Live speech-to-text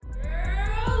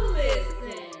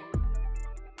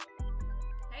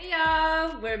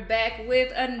We're back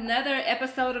with another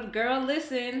episode of Girl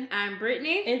Listen. I'm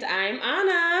Brittany. And I'm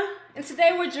Anna. And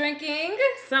today we're drinking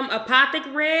some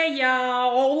Apothic Red,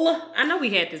 y'all. I know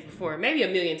we had this before. Maybe a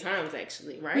million times,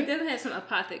 actually, right? We did have some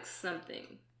Apothic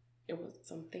something. It was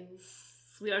something.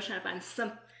 We are trying to find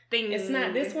something. It's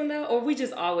not this one, though? Or we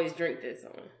just always drink this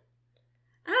one?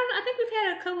 I don't know. I think we've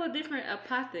had a couple of different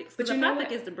Apothics. But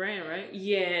Apothic is the brand, right?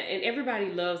 Yeah, and everybody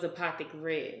loves Apothic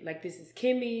Red. Like, this is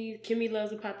Kimmy. Kimmy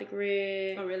loves Apothic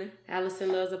Red. Oh, really?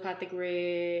 Allison loves Apothic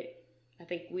Red. I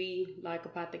think we like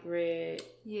Apothic Red.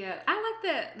 Yeah, I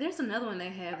like that. There's another one they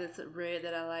have that's a red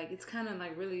that I like. It's kind of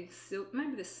like really silk.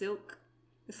 Maybe the silk.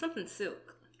 It's something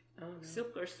silk. I don't know.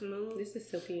 Silk or smooth. This is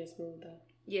silky and smooth, though.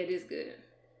 Yeah, it is good.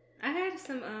 I had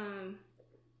some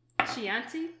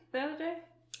Chianti the other day.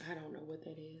 I don't know what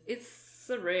that is. It's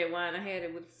a red wine. I had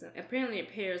it with some. Apparently,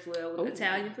 it pairs well with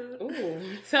Italian food.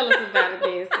 Ooh, tell us about it,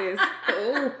 then, sis.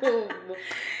 Ooh,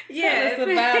 yeah. Tell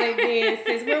us about it, then,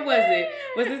 sis. Where was it?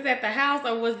 Was this at the house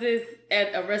or was this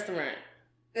at a restaurant?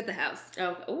 At the house.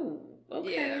 Oh, ooh,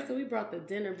 okay. Yeah. So we brought the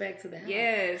dinner back to the house.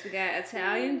 Yes, we got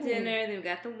Italian dinner. Then we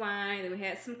got the wine. Then we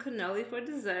had some cannoli for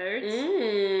dessert.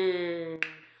 Mmm.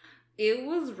 It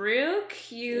was real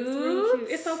cute. It was real cute.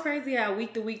 It's so crazy how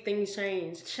week to week things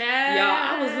change. Child. Y'all,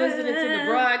 I was listening to the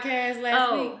broadcast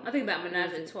last week. I think about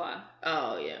Menage a Trois.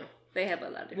 Oh, yeah. They have a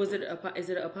lot of different. Was it is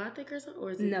it an Apothic or something?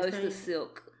 Or is it no, it's the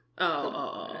silk.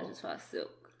 Menage a Trois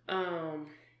silk.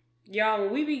 Y'all,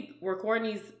 when we be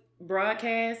recording these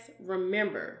broadcasts,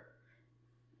 remember,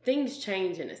 things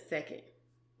change in a second.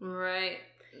 Right.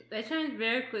 They change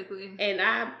very quickly. And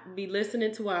I be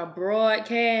listening to our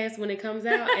broadcast when it comes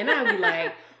out, and I be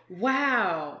like,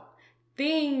 wow,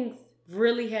 things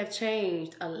really have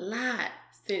changed a lot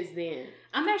since then.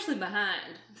 I'm actually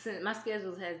behind since my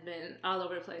schedule has been all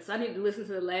over the place. So I need to listen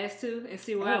to the last two and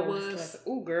see where I was.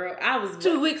 Ooh, girl, I was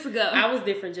 2 weeks ago. I was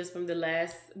different just from the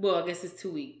last. Well, I guess it's 2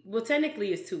 weeks. Well,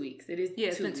 technically it's 2 weeks. It is. Yeah,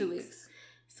 it's been 2 weeks.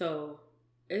 So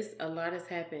it's a lot has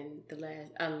happened the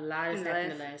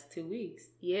last 2 weeks.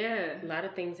 Yeah, a lot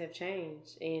of things have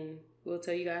changed, and we'll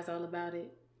tell you guys all about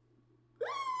it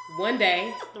one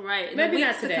day. Right, maybe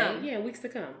not today. Yeah, weeks to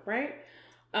come. Right.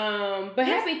 But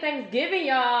happy Thanksgiving,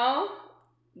 y'all.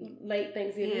 Late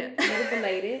Thanksgiving. Yeah. Little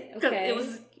belated. Okay. It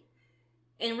was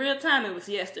in real time. It was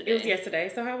yesterday. It was yesterday.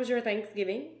 So how was your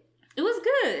Thanksgiving? It was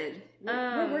good.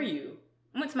 Where were you?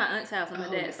 I went to my aunt's house on my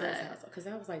dad's side. Because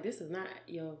I was like, this is not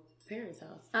your parents'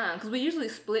 house. Because we usually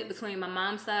split between my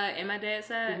mom's side and my dad's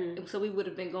side. Mm-hmm. So we would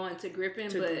have been going to Griffin.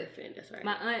 Griffin, that's right.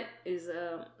 My aunt is,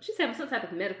 she's having some type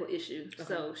of medical issue.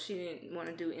 So she didn't want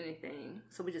to do anything.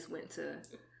 So we just went to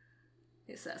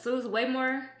his side. So it was way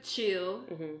more chill.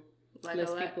 Mm-hmm. Like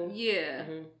less people. Yeah.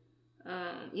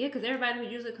 Mm-hmm. Yeah, because everybody who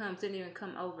usually comes didn't even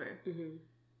come over. Mm-hmm.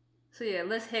 So yeah,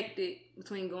 less hectic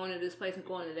between going to this place and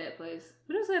going to that place.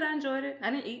 But it was good. I enjoyed it.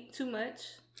 I didn't eat too much.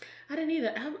 I didn't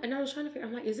either. And I was trying to figure,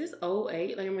 I'm like, is this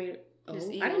 08? Like, I mean, I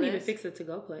didn't even fix a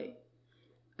to-go plate.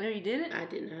 Oh, you didn't? I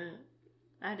did not.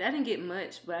 I didn't get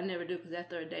much, but I never do because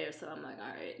after a day or so, I'm like, all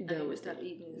right, I need to stop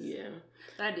eating this. Yeah.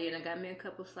 But I did. I got me a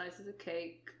couple slices of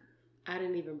cake. I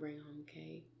didn't even bring home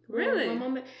cake. Really? My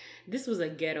mama, this was a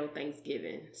ghetto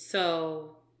Thanksgiving.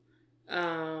 So,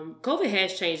 COVID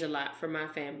has changed a lot for my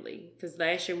family because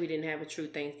last year we didn't have a true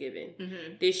Thanksgiving.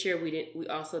 Mm-hmm. This year we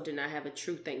also did not have a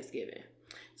true Thanksgiving.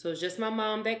 So it's just my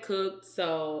mom that cooked.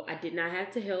 So I did not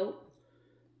have to help.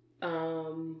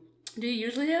 Do you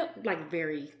usually help? Like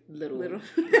very little.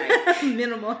 Like,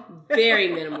 minimal. Very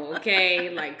minimal, okay?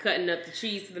 Like cutting up the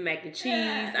cheese to the mac and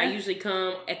cheese. I usually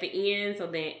come at the end so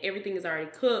then everything is already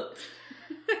cooked.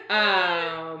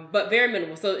 But very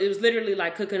minimal. So it was literally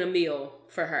like cooking a meal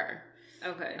for her.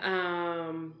 Okay.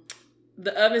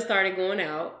 The oven started going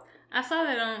out. I saw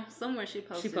that on somewhere she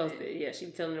posted. Yeah. She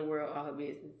was telling the world all her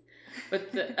business.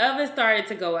 But the oven started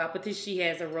to go out, but then she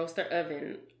has a roaster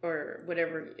oven or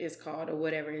whatever it's called or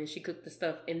whatever, and she cooked the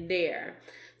stuff in there.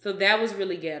 So that was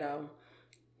really ghetto.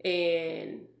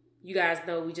 And you guys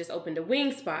know we just opened a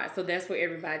wing spot, so that's where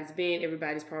everybody's been.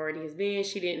 Everybody's priority has been.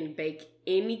 She didn't bake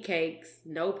any cakes,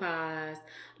 no pies.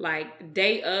 Like,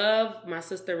 day of, my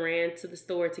sister ran to the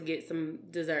store to get some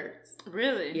desserts.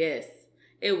 Really? Yes.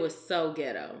 It was so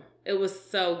ghetto.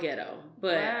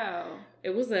 But wow.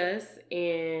 It was us,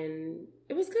 and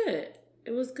it was good.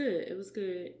 It was good.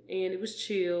 And it was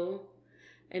chill.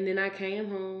 And then I came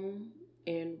home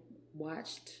and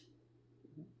watched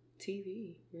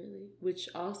TV, really, which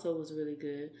also was really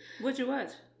good. What'd you watch?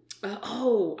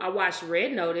 I watched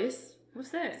Red Notice.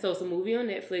 What's that? So it's a movie on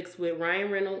Netflix with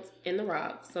Ryan Reynolds and The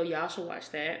Rock. So y'all should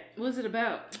watch that. What's it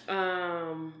about?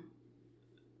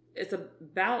 It's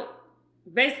about,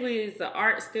 basically it's an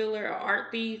art stealer, an art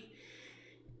thief.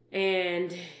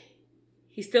 and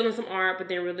he's stealing some art, but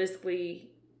then realistically,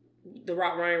 The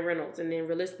Rock, Ryan Reynolds, and then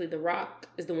realistically, The Rock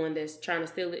is the one that's trying to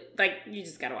steal it. Like, you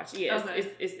just gotta watch it. Yeah, okay.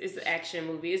 It's an action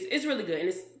movie. It's really good, and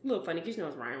it's a little funny because you know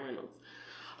it's Ryan Reynolds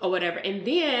or whatever. And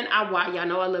then y'all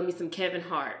know I love me some Kevin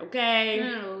Hart. Okay,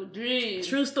 oh geez.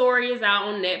 True Story is out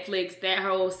on Netflix. That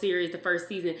whole series, the first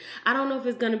season. I don't know if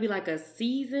it's gonna be like a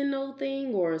seasonal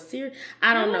thing or a series.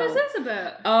 I don't know. What is this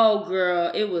about? Oh, girl,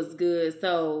 it was good.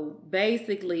 So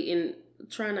basically,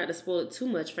 try not to spoil it too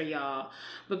much for y'all,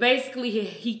 but basically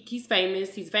he's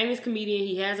famous. He's a famous comedian.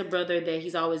 He has a brother that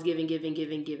he's always giving.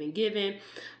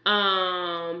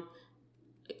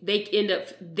 They end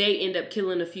up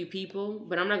killing a few people,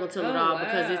 but I'm not gonna tell it all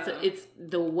because it's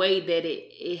the way that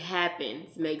it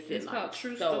happens makes it. It's called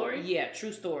True Story. Yeah,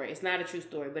 True Story. It's not a true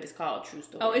story, but it's called True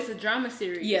Story. Oh, it's a drama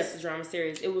series. Yes, it's a drama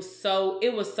series. It was so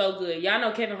good. Y'all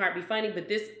know Kevin Hart be funny, but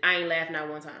this I ain't laughing at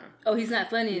one time. Oh, he's not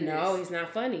funny in this. No, he's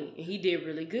not funny. And he did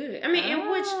really good. I mean,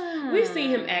 in which we've seen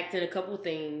him act in a couple of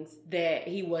things that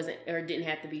he wasn't or didn't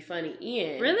have to be funny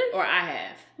in. Really? Or I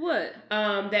have. What?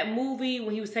 That movie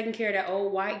when he was taking care of that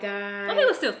old white guy. Oh, he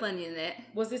was still funny in that.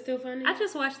 Was it still funny? I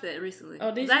just watched that recently.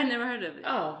 Oh, did you? I never heard of it.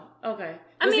 Oh, okay.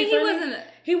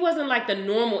 He wasn't like the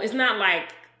normal. It's not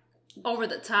like over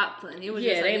the top funny. It was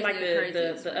just like, they like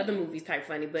the other movies type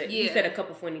funny, but he said a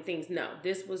couple funny things. No,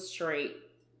 this was straight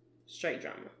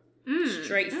drama.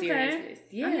 Straight seriousness. Okay.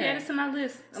 Yeah. I'm gonna add it to my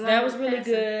list. So that was really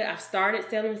good. I've started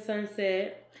Selling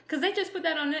Sunset. Because they just put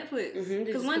that on Netflix.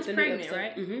 Because one's pregnant,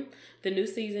 right? Mm-hmm. The new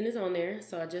season is on there,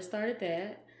 so I just started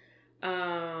that.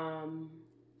 And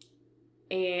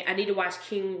I need to watch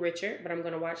King Richard, but I'm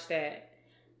gonna watch that.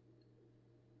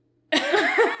 When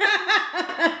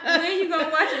you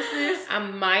gonna watch it, sis? I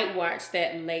might watch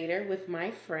that later with my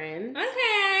friend.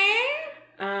 Okay.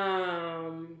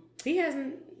 He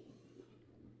hasn't.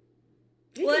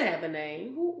 He doesn't have a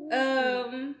name. What do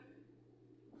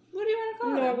you want to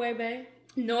call Norway Bay.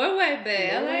 Norway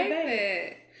Bay. I like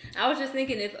that. I was just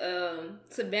thinking if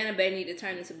Savannah Bay need to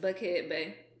turn into Buckhead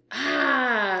Bay.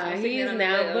 He's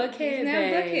now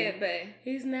Buckhead Bay.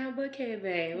 He's now Buckhead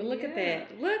Bay. Well, look at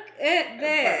that. Look at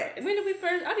that. When did we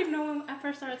first? I don't even know when I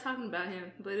first started talking about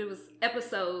him, but it was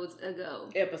episodes ago.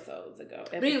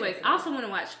 But anyways, I also want to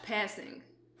watch Passing.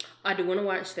 I do want to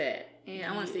watch that. And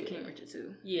I want to see King Richard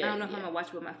too. Yeah. I don't know if I'm gonna watch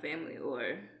it with my family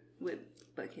or with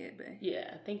Buckhead Bay.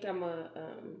 Yeah, I think I'm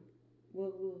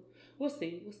we'll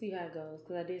see. We'll see how it goes.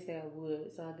 Because I did say I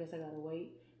would, so I guess I gotta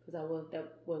wait. Because I was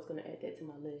gonna add that to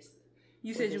my list.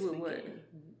 You said you would what?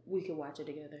 We could watch it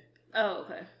together. Oh,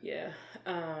 okay. Yeah.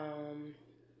 Come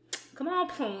on,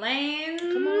 plans.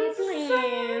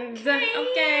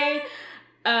 Okay.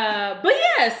 But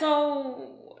yeah,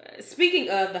 so speaking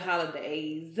of the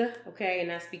holidays, okay,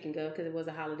 not speaking of because it was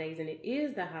the holidays and it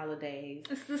is the holidays.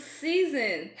 It's the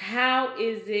season. How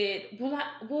is it? Well,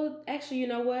 actually, you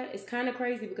know what? It's kind of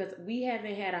crazy because we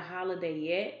haven't had a holiday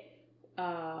yet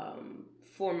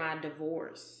for my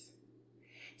divorce.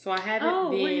 So I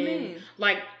haven't been. What do you mean?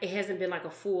 Like, it hasn't been like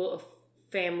a full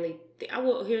family thing.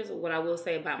 Here's what I will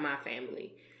say about my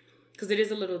family. Because it is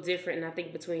a little different, and I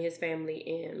think between his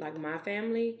family and like my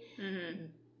family,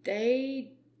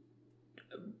 they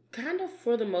kind of,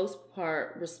 for the most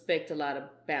part, respect a lot of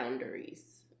boundaries.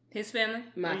 His family?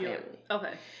 My family.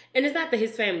 Okay. And it's not that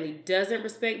his family doesn't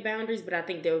respect boundaries, but I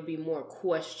think there would be more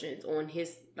questions on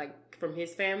from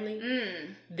his family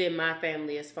than my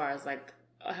family as far as like,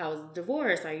 how's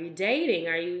divorce? Are you dating?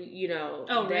 Are you,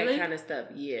 that really? Kind of stuff.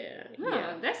 Yeah. Oh,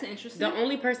 yeah. That's interesting. The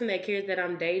only person that cares that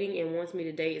I'm dating and wants me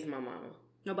to date is my mama.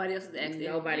 Nobody else is asking.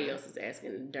 Nobody else is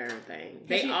asking a darn thing.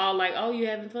 They all like, oh, you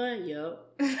having fun?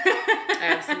 Yup.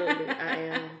 Absolutely. I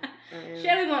am.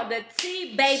 Shelly want the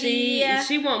tea, baby.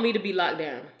 She want me to be locked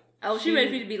down. Oh, she ready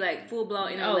for you to be like full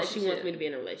blown in a relationship. She wants me to be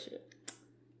in a relationship.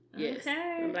 Yes.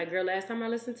 Okay. I'm like, girl, last time I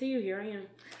listened to you, here I am.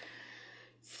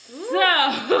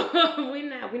 So we're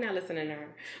not listening to her.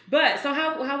 But so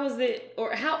how was it,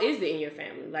 or how is it in your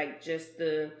family? Like just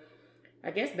the,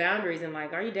 I guess, boundaries and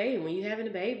like, are you dating? When you having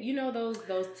a baby? You know those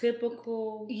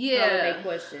typical holiday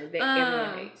questions that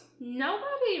everyone hates.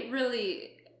 Nobody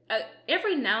really.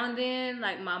 Every now and then,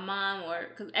 like my mom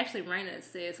because actually Raina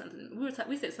said something.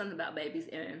 We said something about babies,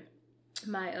 and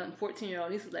my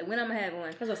 14-year-old niece was like, when I'm gonna have one? I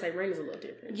was gonna say Raina's a little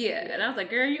different. Yeah, and I was like,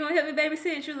 girl, you gonna help me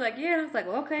babysit? And she was like, yeah. And I was like,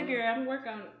 well, okay, girl, I'm gonna work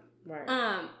on it.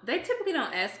 Right. They typically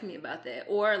don't ask me about that,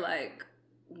 or like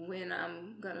when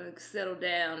I'm gonna settle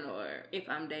down, or if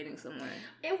I'm dating someone.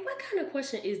 And what kind of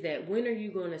question is that? When are you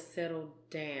gonna settle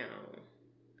down?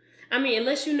 I mean,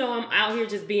 unless you know I'm out here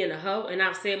just being a hoe, and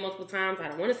I've said multiple times, I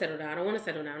don't want to settle down.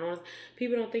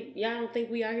 People don't think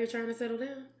we out here trying to settle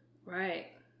down. Right.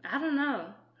 I don't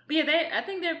know. But yeah, I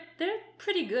think they're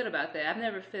pretty good about that. I've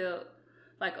never felt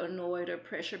like annoyed or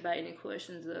pressured by any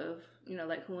questions of, you know,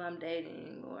 like who I'm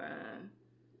dating or.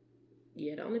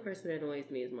 Yeah, the only person that annoys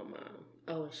me is my mom.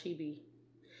 Oh, and she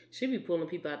be pulling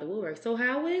people out the woodwork. So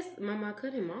how is Mama?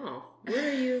 Cut him off.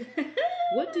 Where are you?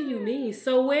 What do you mean?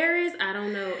 So where is? I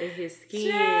don't know. In his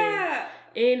skin. Yeah.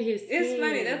 In his skin. It's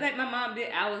funny. That's like my mom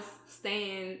did. I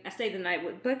stayed the night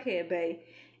with Buckhead Bay,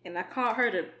 and I called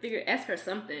her to ask her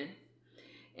something,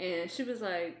 and she was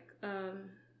like, I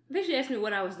think she asked me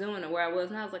what I was doing or where I was,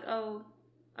 and I was like, oh,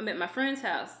 I'm at my friend's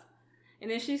house. And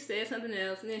then she said something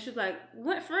else, and then she was like,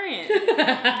 what friend?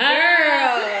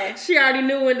 Girl. She already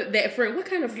knew that friend. What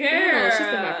kind of friend? Girl. She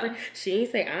said my friend. She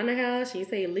ain't say Anna house. She ain't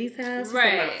say Elise house. She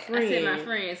said my friend. I said my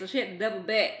friend. So she had to double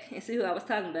back and see who I was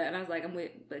talking about. And I was like, I'm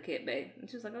with Buckhead Bay. And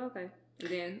she was like, oh, okay. And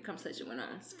then conversation went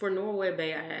on. For Norway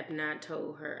Bay, I have not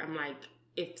told her. I'm like,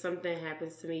 if something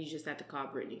happens to me, you just have to call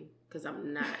Brittany. Because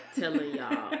I'm not telling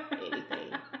y'all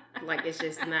anything. Like, it's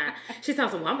just not. She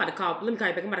tells me, well, let me call you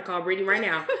back. I'm about to call Brittany right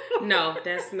now. No,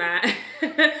 that's not.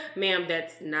 Ma'am,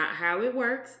 that's not how it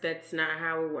works. That's not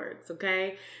how it works,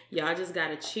 okay? Y'all just got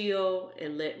to chill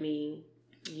and let me,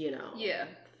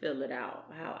 fill it out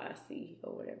how I see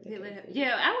or whatever.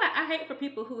 Yeah, I hate for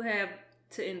people who have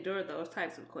to endure those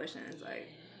types of questions. Like,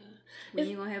 when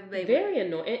you gonna have a baby? Very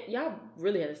annoying. Y'all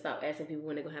really have to stop asking people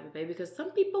when they're gonna have a baby because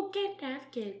some people can't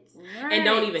have kids and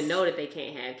don't even know that they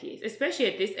can't have kids. Especially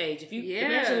at this age. If you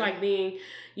imagine like being,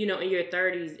 in your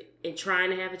 30s and trying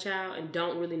to have a child and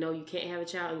don't really know you can't have a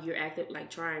child and you're active like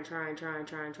trying,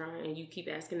 and you keep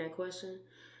asking that question.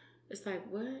 It's like,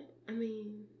 what? I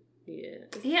mean, yeah.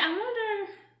 Yeah, I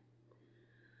wonder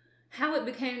how it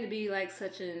became to be like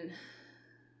such an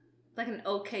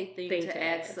okay thing to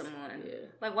ask someone. Yeah.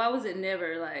 Like, why was it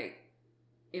never like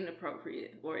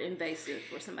inappropriate or invasive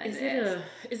for somebody to ask?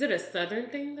 Is it a Southern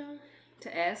thing though?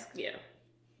 To ask? Yeah.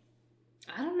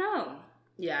 I don't know.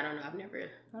 Yeah, I don't know. I've never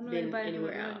been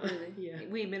anywhere else. Really. Yeah.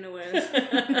 We ain't been nowhere else.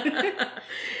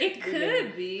 It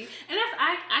could be, and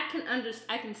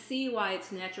I can see why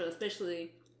it's natural,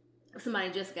 especially if somebody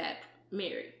just got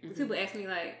married. Mm-hmm. People ask me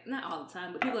like, not all the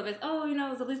time, but people have asked, oh,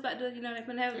 is Elise about to, they're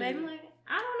gonna have a baby? I'm like,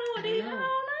 I don't know. I don't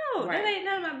know. Right. That ain't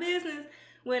none of my business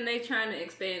when they trying to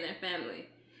expand their family.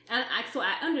 And so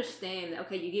I understand that,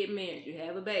 okay, you get married, you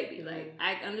have a baby. Mm-hmm. Like,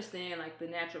 I understand, like, the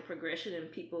natural progression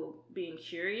and people being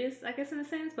curious, I guess, in a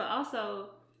sense. But also,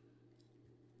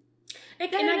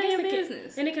 it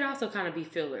can also kind of be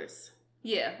fillers.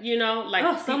 Yeah.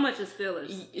 So much is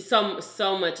fillers.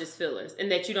 So much is fillers.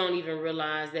 And that you don't even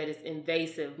realize that it's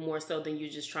invasive more so than you're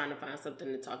just trying to find something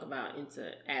to talk about and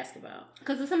to ask about.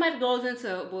 Because if somebody goes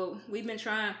into, well, we've been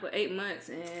trying for 8 months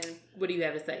and... What do you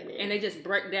have to say then? And they just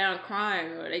break down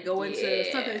crying or they go into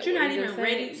something that you're not even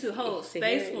ready to hold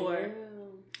space for. Yeah.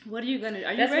 What are you going to...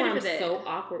 Are you ready for that? That's why I'm so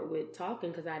awkward with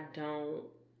talking because I don't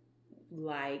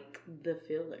like the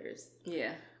fillers.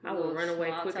 Yeah. I will run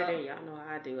away quicker than y'all know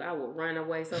how I do. I will run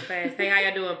away so fast. Hey, how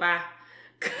y'all doing? Bye.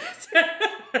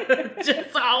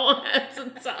 Just so I won't have to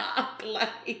talk.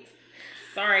 Like,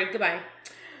 sorry, goodbye.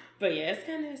 But yeah,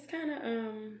 it's kind of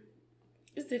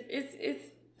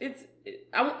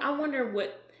I wonder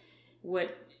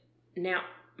what now.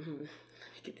 Let me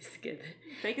get this together.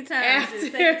 Take your time.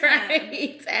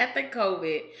 After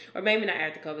COVID, or maybe not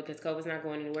after COVID because COVID's not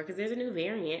going anywhere because there's a new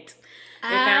variant. They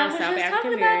found South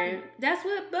African variant. That's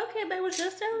what Buckhead Bay was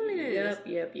just telling me this.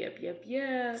 Yep.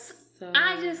 So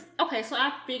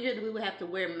I figured that we would have to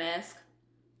wear masks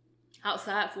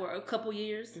outside for a couple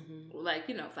years, like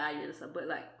 5 years or so. But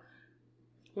like,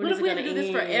 what if we have to do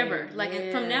this forever? Like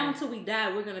from now until we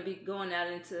die, we're gonna be going out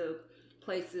into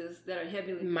places that are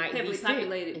heavily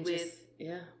populated with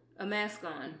a mask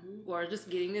on, or just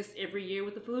getting this every year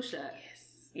with the flu shot.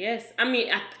 Yes. I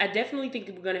mean, I definitely think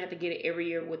that we're going to have to get it every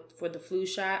year for the flu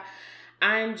shot.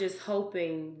 I'm just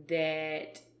hoping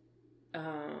that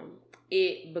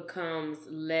it becomes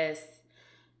less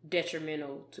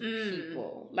detrimental to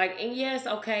people. Like, and yes,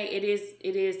 okay, it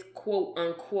is quote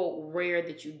unquote rare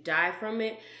that you die from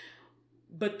it,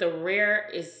 but the rare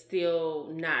is still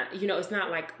not, it's not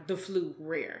like the flu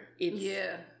rare.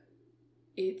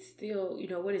 It's still,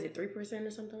 what is it, 3%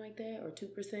 or something like that? Or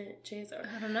 2% chance?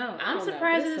 I don't know. I'm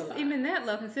surprised it's even that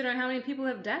low considering how many people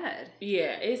have died.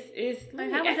 Yeah, it's like,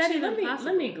 how is that even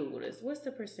possible? Let me Google this. What's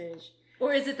the percentage?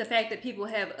 Or is it the fact that people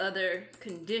have other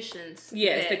conditions?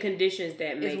 Yes, the conditions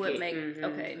that make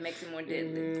makes it more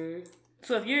deadly.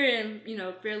 So if you're in,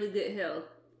 fairly good health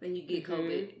and you get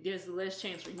COVID, there's less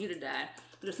chance for you to die.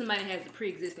 But if somebody has a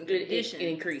pre-existing condition, it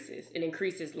increases. It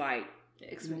increases like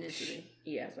exponentially.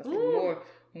 Yeah, so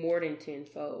more than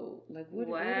tenfold. Like what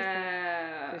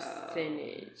is the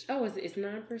percentage? Oh, it's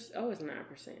 9%. Oh, it's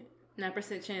 9%.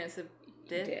 9% chance of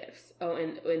deaths. Oh,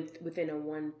 and within a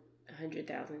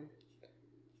 100,000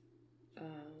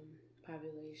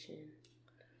 population.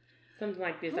 Something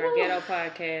like this. Our ghetto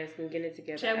podcast and getting it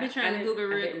together. Shall we trying to Google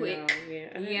real quick?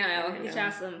 Know. Yeah, get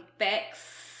y'all some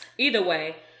facts. Either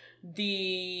way,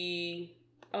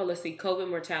 let's see, COVID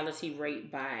mortality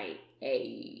rate by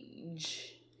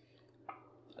age.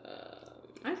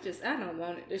 I don't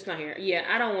want it. It's not here. Yeah,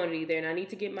 I don't want it either, and I need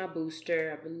to get my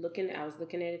booster. I was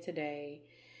looking at it today,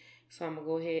 so I'm gonna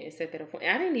go ahead and set that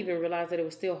appointment. I didn't even realize that it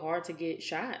was still hard to get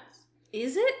shots.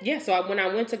 Is it? Yeah. So when I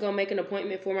went to go make an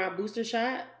appointment for my booster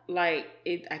shot, I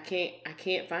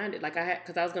can't find it.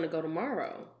 Because I was gonna go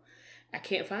tomorrow. I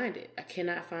can't find it. I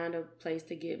cannot find a place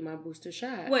to get my booster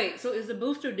shot. Wait, so is the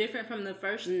booster different from the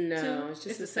first two? No, it's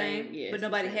just the same. Yeah, but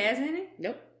nobody has any?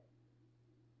 Nope.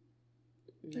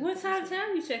 What side of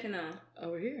town you checking on?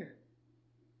 Over here.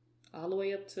 All the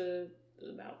way up to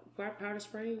about Powder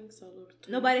Springs.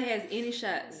 Nobody has any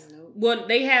shots? Nope.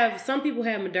 Well, some people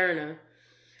have Moderna.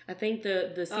 I think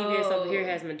the CVS over here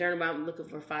has Moderna, but I'm looking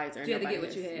for Pfizer. You had to get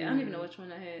what you had. I don't even know which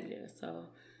one I had. Yeah, so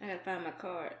I gotta find my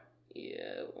card.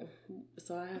 Yeah,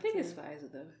 so I think it's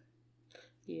Pfizer though.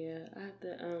 Yeah, I have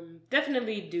to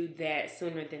definitely do that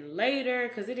sooner than later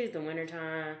because it is the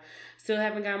wintertime. Still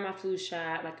haven't got my flu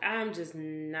shot. Like I'm just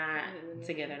not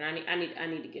together, and I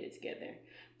need to get it together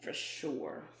for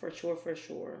sure.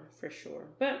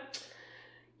 But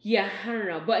yeah, I don't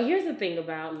know. But here's the thing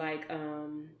about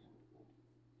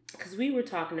because we were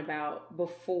talking about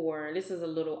before. This is a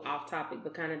little off topic,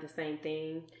 but kind of the same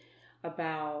thing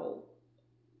about.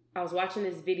 I was watching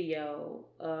this video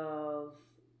of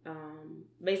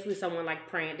basically someone like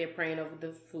praying. They're praying over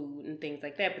the food and things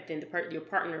like that. But then your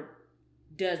partner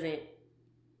doesn't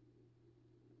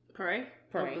pray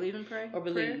or believe in pray or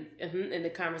believe. And the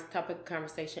topic of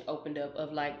conversation opened up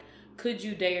of like, could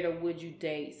you date or would you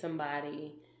date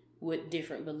somebody with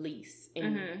different beliefs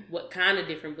and what kind of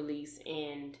different beliefs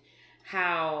and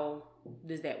how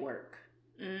does that work?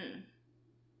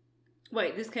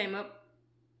 Wait, this came up.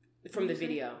 From the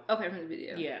video. Okay, from the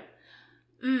video. Yeah.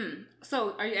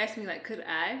 So, are you asking me, like, could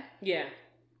I? Yeah.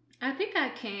 I think I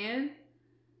can.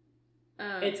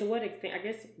 And to what extent? I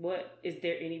guess, is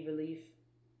there any belief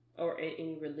or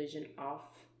any religion off?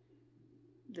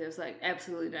 There's, like,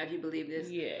 absolutely not if you believe this.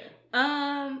 Yeah.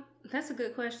 That's a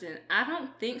good question. I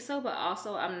don't think so, but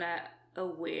also I'm not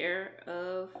aware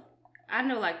of... I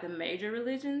know, like, the major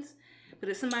religions, but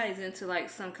if somebody's into, like,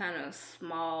 some kind of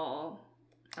small...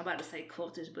 I'm about to say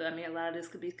cultish, but I mean, a lot of this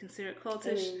could be considered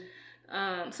cultish.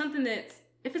 Something that's,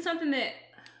 if it's something that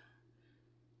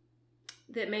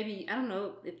maybe, I don't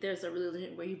know if there's a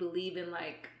religion where you believe in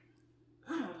like,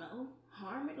 I don't know,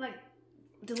 harmony, like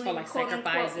doing like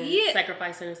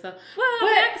sacrificing and stuff. Well,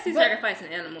 I can see sacrificing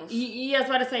animals. Yeah, I was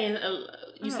about to say,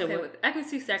 you said what? I can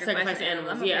see sacrificing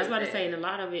animals. Yeah, I was about to say, and a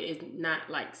lot of it is not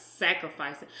like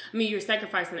sacrificing. I mean, you're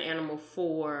sacrificing an animal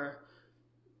for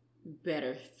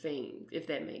better things, if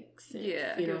that makes sense.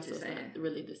 Yeah, you know, so it's not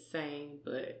really the same,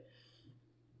 but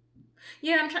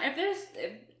yeah, I'm trying.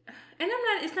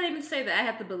 It's not even to say that I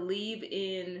have to believe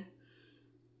in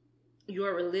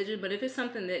your religion, but if it's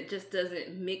something that just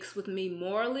doesn't mix with me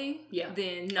morally,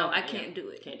 then no, I can't do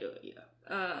it. Can't do it. Yeah.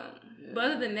 But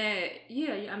other than that,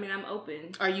 I mean, I'm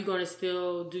open. Are you going to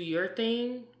still do your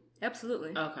thing?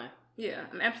 Absolutely. Okay. Yeah,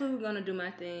 I'm absolutely going to do my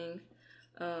thing,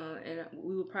 and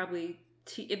we will probably.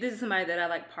 If this is somebody that I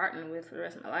like partner with for the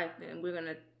rest of my life, then we're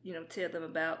gonna, tell them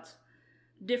about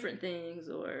different things,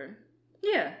 or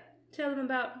tell them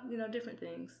about different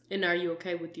things. And are you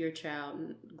okay with your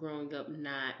child growing up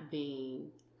not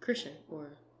being Christian,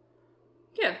 or?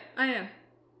 Yeah, I am.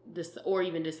 Or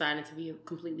even deciding to be a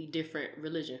completely different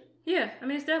religion. Yeah, I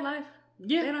mean it's their life.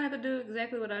 Yeah, they don't have to do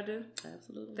exactly what I do.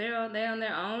 Absolutely, they're on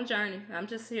their own journey. I'm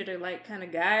just here to like kind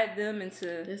of guide them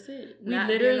into. That's it. We not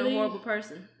literally being a horrible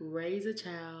person. Raise a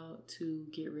child to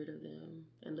get rid of them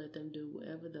and let them do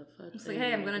whatever the fuck. It's like,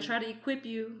 hey, I'm gonna try to equip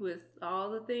you with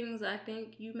all the things I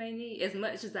think you may need as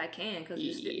much as I can, because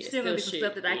there's still gonna be some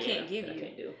stuff that I can't give you. I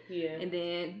can't do. Yeah, and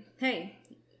then hey,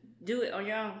 do it on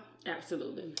your own.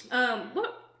 Absolutely.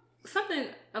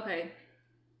 Okay.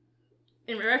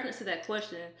 In reference to that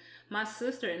question, my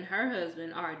sister and her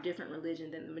husband are a different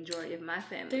religion than the majority of my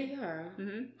family. They are.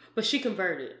 Mm-hmm. But she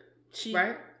converted.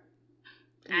 Right?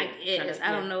 I guess.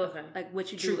 I don't know if like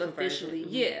what you do officially.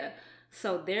 Mm-hmm. Yeah.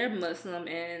 So they're Muslim,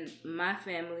 and my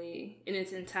family in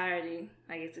its entirety,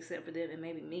 I guess except for them and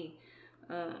maybe me,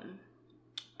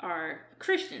 are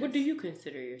Christians. What do you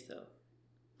consider yourself?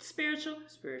 Spiritual.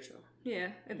 Yeah,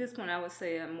 at this point, I would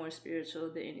say I'm more spiritual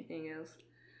than anything else.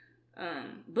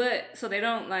 But so they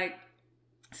don't like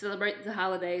celebrate the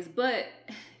holidays, but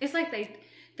it's like they've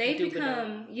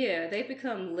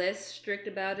become less strict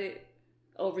about it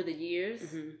over the years.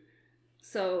 Mm-hmm.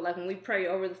 So like when we pray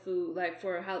over the food, like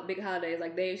for big holidays,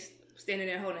 like they standing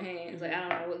there holding hands. Like I don't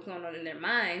know what's going on in their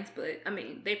minds, but I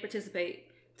mean they participate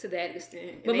to that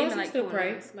extent. But most still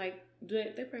pray. Like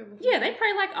they pray before? Yeah, they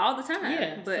pray like all the time.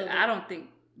 Yeah, but I don't think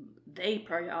they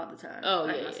pray all the time. Oh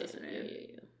like yeah, my sister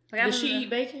yeah. Like, does she eat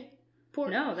bacon? Pork?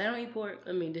 No, they don't eat pork.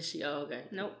 I mean, does she? Oh, okay.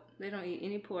 Nope, they don't eat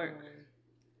any pork.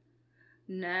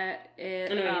 Not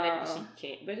at all. She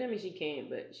can't. But I mean, she can.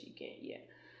 But she can't. Yeah.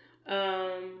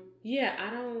 Yeah.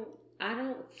 I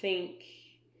don't think.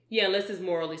 Yeah, unless it's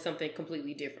morally something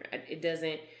completely different. It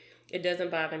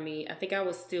doesn't bother me. I think I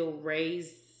would still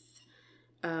raise.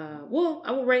 I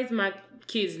would raise my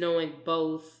kids knowing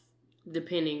both,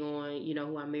 depending on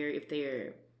who I marry, if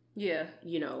they're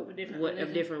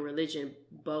of different religion,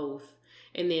 both.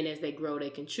 And then as they grow, they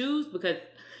can choose, because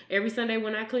every Sunday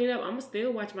when I clean up, I'm going to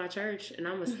still watch my church, and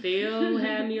I'm going to still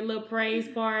have me a little praise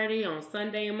party on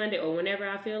Sunday and Monday or whenever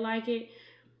I feel like it.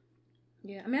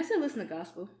 Yeah, I mean, I still listen to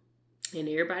gospel. And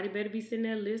everybody better be sitting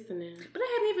there listening. But I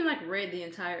haven't even read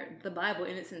the Bible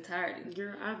in its entirety.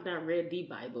 Girl, I've not read the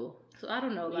Bible. So I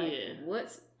don't know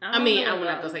what's... I'm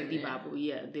not gonna say the Bible.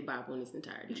 Yeah, the Bible in its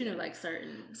entirety. But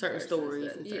certain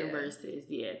stories and certain verses.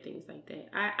 Yeah, things like that.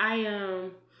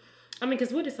 I mean,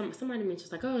 because what is somebody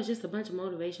mentions like, oh, it's just a bunch of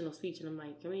motivational speech, and I'm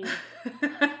like, I mean,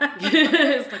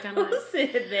 it's like who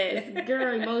said that?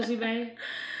 Girl, Emoji Babe.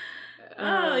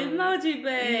 Emoji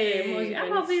Babe. Yeah, I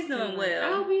hope he's doing well.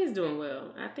 I hope he is doing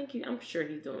well. I'm sure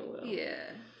he's doing well.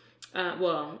 Yeah.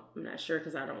 Well, I'm not sure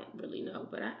because I don't really know,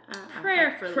 but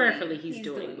prayerfully he's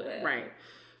doing well. Right.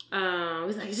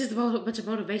 It's like, it's just a bunch of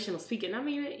motivational speaking. I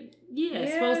mean,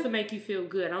 it's supposed to make you feel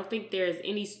good. I don't think there's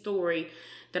any story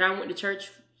that I went to church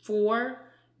for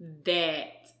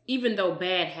that, even though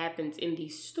bad happens in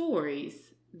these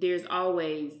stories, there's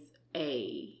always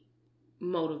a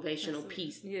motivational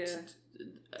piece. Yeah.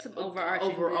 Some overall.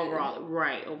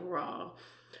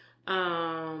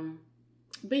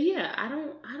 But yeah, I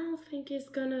don't think it's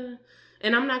gonna,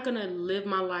 and I'm not gonna live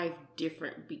my life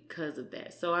different because of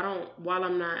that. So while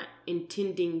I'm not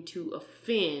intending to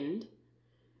offend,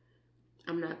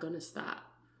 I'm not gonna stop.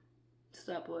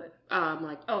 Stop what?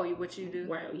 What you do?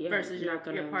 Well, yeah. Versus your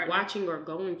partner. Watching or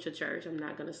going to church, I'm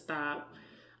not gonna stop.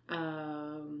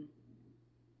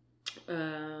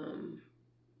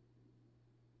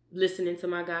 Listening to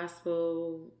my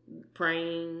gospel,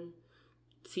 praying,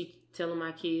 telling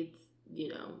my kids,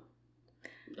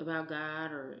 about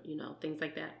God, or things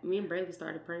like that. Me and Braylee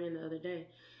started praying the other day.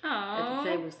 At the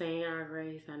table, saying our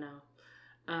grace. I know.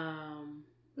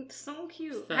 It's so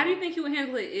cute. How do you think you would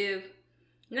handle it if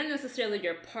not necessarily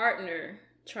your partner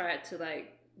tried to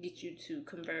get you to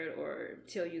convert or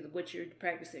tell you that what you're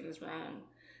practicing is wrong?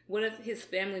 What if his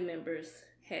family members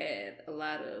had a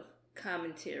lot of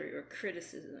commentary or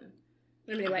criticism?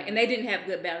 I mean, and they didn't have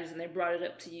good boundaries, and they brought it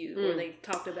up to you, or they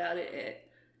talked about it at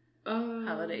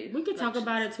holidays. We could talk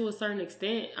about it to a certain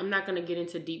extent. I'm not going to get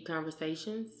into deep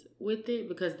conversations with it,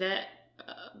 because that,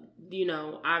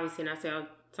 obviously, and I say all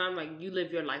the time, you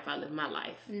live your life, I live my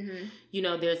life.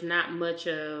 Mm-hmm. There's not much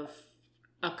of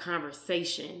a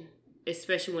conversation,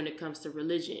 especially when it comes to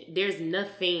religion. There's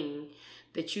nothing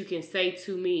that you can say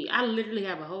to me. I literally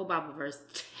have a whole Bible verse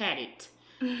tatted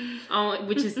on,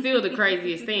 which is still the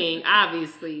craziest thing,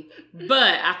 obviously.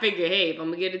 But I figure, hey, if I'm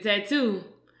gonna get a tattoo,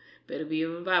 better be a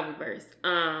Bible verse.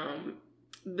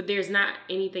 But there's not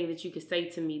anything that you could say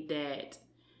to me that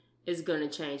is gonna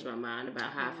change my mind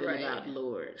about how I feel about the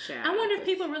Lord. I wonder if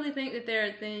people really think that there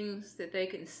are things that they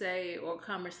can say or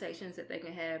conversations that they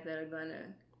can have that are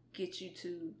gonna get you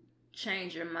to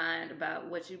change your mind about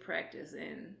what you practice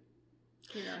and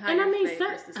how your faith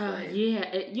is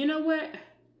displayed. You know what?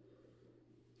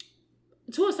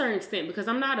 To a certain extent, because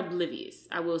I'm not oblivious.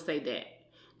 I will say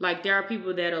that. There are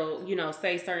people that'll,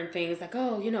 say certain things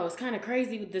it's kind of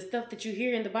crazy with the stuff that you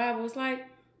hear in the Bible. It's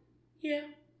yeah,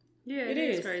 it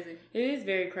is crazy. It is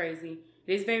very crazy.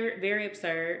 It is very, very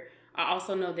absurd. I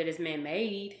also know that it's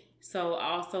man-made. So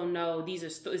I also know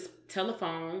it's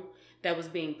telephone that was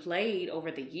being played over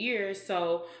the years.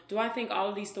 So do I think all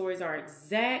of these stories are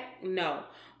exact? No.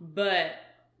 But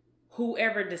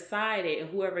whoever decided and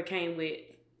whoever came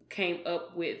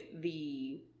up with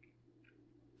the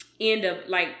end of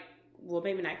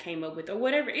maybe not came up with, or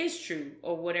whatever is true,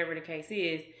 or whatever the case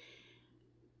is,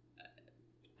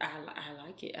 I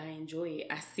like it. I enjoy it.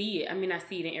 I see it. I mean, I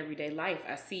see it in everyday life.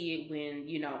 I see it when,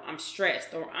 I'm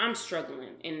stressed or I'm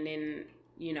struggling. And then,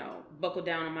 buckle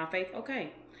down on my faith.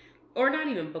 Okay. Or not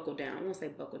even buckle down. I won't say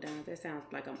buckle down. That sounds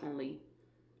like I'm only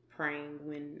praying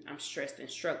when I'm stressed and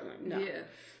struggling. No. Yeah.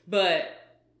 But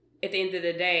at the end of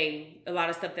the day, a lot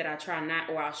of stuff that I try not,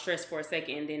 or I'll stress for a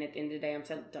second, and then at the end of the day, I'm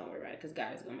telling, don't worry about it, because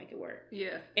God is going to make it work.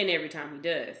 Yeah. And every time he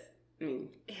does. I mean,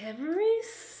 every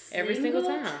single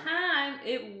time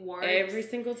it works. Every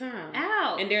single time.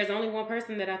 Out. And there's only one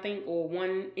person that I think, or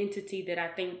one entity that I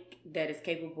think that is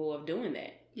capable of doing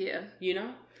that. Yeah.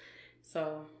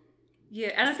 So. Yeah,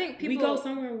 and I think we go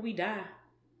somewhere where we die.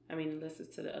 I mean, unless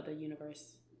it's to the other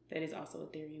universe. That is also a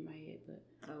theory in my head, but.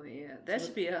 Oh yeah, that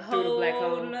should be a whole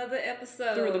another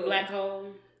episode. Through the black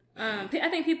hole. I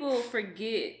think people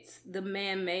forget the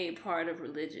man-made part of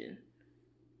religion.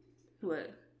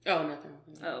 What? Oh, nothing.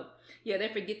 Oh, yeah, they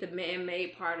forget the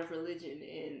man-made part of religion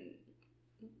and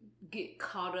get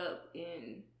caught up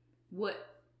in what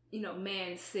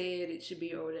man said it should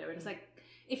be or whatever. And it's like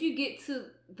if you get to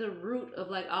the root of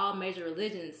like all major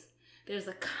religions, there's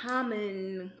a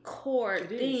common core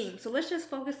theme. So let's just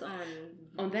focus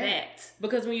on that.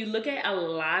 Because when you look at a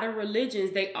lot of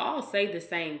religions, they all say the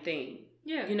same thing.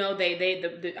 Yeah.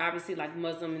 They obviously like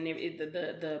Muslim and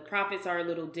the prophets are a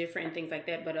little different and things like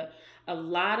that. But a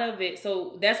lot of it,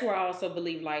 so that's where I also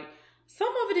believe like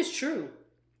some of it is true.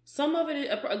 Some of it,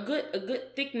 a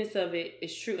good thickness of it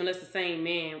is true, unless the same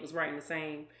man was writing the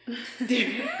same.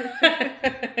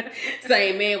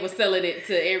 Same man was selling it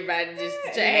to everybody. Just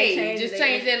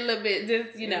change that a little bit.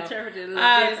 Just interpret it a little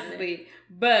obviously.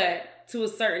 But to a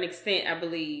certain extent, I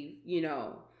believe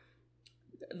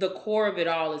the core of it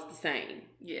all is the same.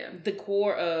 Yeah. The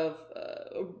core of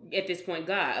at this point,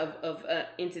 God of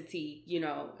entity.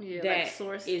 That like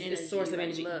source is the source of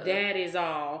energy. Love. That is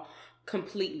all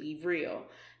completely real.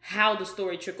 How the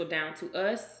story trickled down to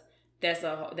us, that's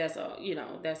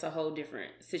a whole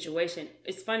different situation.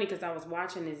 It's funny because I was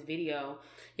watching this video.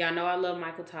 Y'all know I love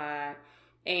Michael Todd,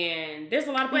 and there's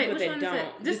a lot of people that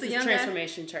don't. This is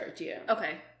Transformation Church, yeah.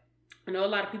 Okay. I know a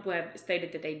lot of people have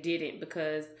stated that they didn't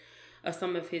because of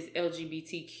some of his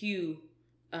LGBTQ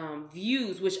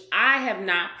views, which I have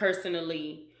not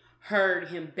personally heard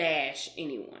him bash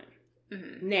anyone.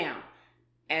 Mm-hmm. Now,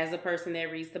 as a person that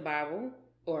reads the Bible.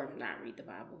 Or not read the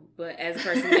Bible, but as a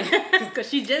person, because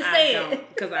she just said,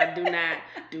 because I do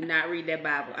not read that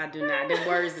Bible. I do not. Them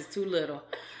words is too little.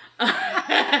 You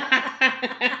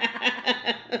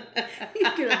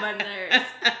get on my nerves.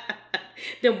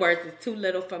 Them words is too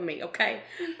little for me. Okay.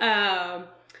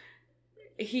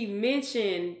 He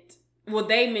mentioned. Well,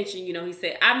 they mentioned. He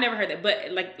said, I've never heard that,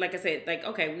 but like I said,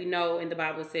 okay, we know in the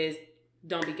Bible it says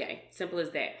don't be gay. Simple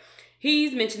as that.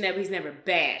 He's mentioned that, but he's never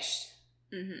bashed.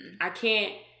 Mm-hmm. I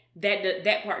can't.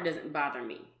 That part doesn't bother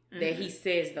me. Mm-hmm. That he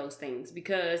says those things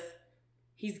because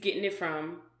he's getting it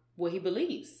from what he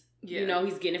believes. Yeah.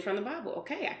 He's getting it from the Bible.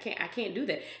 Okay, I can't do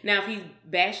that. Now, if he's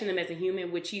bashing them as a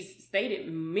human, which he's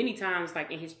stated many times,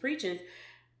 like in his preachings,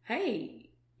 hey,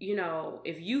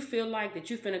 if you feel like that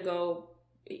you finna go.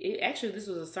 Actually, this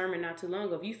was a sermon not too long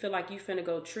ago. If you feel like you finna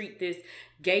go treat this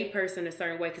gay person a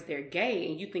certain way because they're gay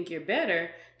and you think you're better,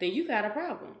 then you got a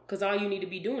problem. Because all you need to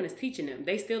be doing is teaching them.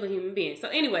 They still a human being. So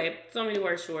anyway, so many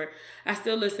words short, I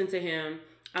still listen to him.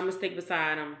 I'm going to stick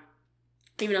beside him.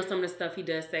 Even though some of the stuff he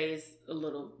does say is a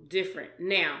little different.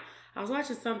 Now, I was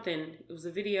watching something. It was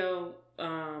a video.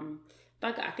 I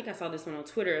think I saw this one on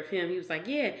Twitter of him. He was like,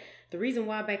 yeah, the reason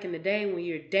why back in the day when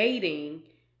you're dating...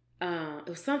 it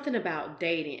was something about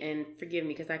dating, and forgive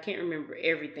me because I can't remember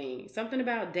everything. Something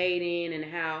about dating and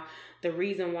how the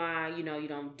reason why, you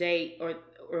don't date or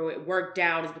it worked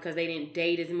out is because they didn't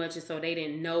date as much and so they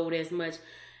didn't know it as much.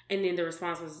 And then the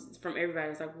response was from everybody. It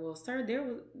was like, well, sir, there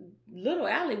was little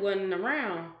Allie wasn't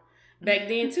around back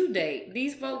then to date.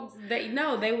 These folks, they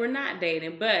were not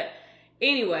dating. But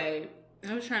anyway.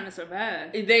 I was trying to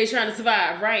survive. They trying to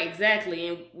survive, right, exactly.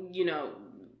 And,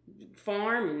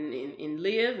 farm and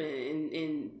live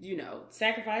and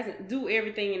sacrifice and do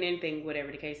everything and anything,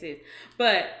 whatever the case is.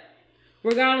 But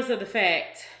regardless of the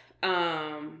fact,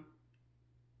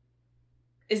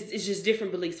 it's just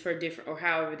different beliefs for different, or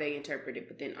however they interpret it.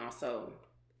 But then also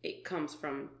it comes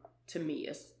from, to me,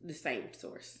 the same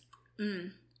source.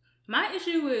 My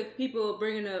issue with people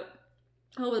bringing up,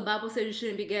 the Bible says you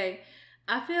shouldn't be gay.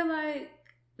 I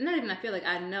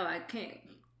know I can't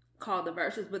call the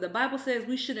verses, but the Bible says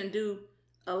we shouldn't do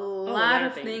a lot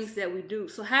of things that we do.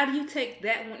 So how do you take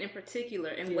that one in particular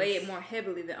and weigh it more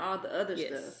heavily than all the other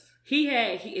stuff?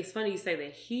 It's funny you say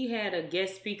that. He had a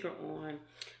guest speaker on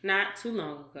not too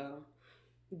long ago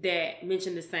that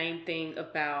mentioned the same thing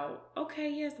about,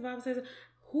 okay, yes, the Bible says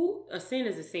a sin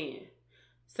is a sin.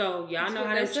 So y'all know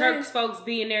how the church folks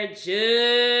be in there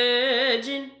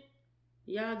judging.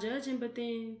 y'all judging, but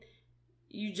then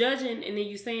you judging, and then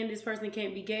you saying this person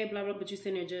can't be gay, blah blah, but you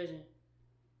sitting there judging,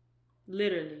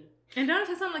 literally. And don't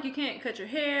say something like you can't cut your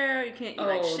hair, you can't eat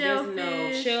like shellfish. There's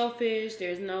no shellfish,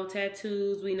 there's no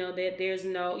tattoos. We know that there's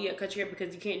no cut your hair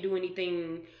because you can't do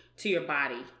anything to your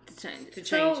body to change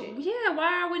it. Yeah,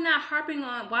 why are we not harping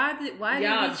on why did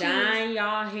y'all we dyeing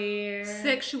y'all hair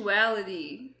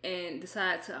sexuality and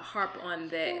decide to harp on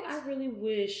that? Well, I really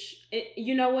wish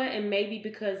you know what, and maybe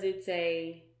because it's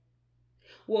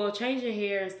changing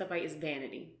hair and stuff like it's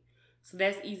vanity, so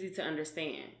that's easy to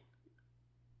understand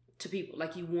to people.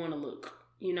 Like you want to look,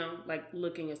 like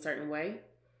looking a certain way,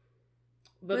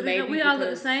 but maybe we all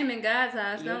look the same in God's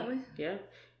eyes, don't we? Yeah.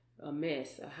 A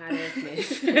mess, a hot ass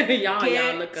mess.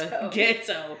 y'all look a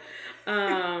ghetto.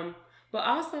 But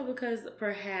also because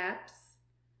perhaps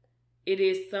it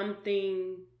is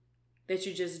something that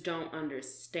you just don't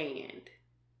understand.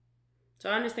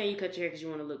 So I understand you cut your hair because you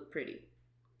want to look pretty.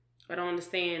 I don't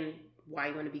understand why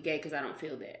you want to be gay because I don't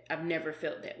feel that. I've never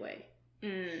felt that way.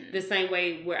 The same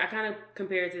way where I kind of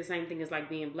compare it to the same thing as like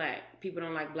being black. People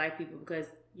don't like black people because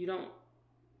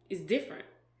it's different.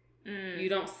 You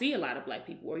don't see a lot of black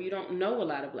people, or you don't know a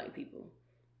lot of black people.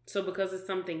 So because it's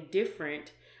something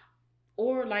different,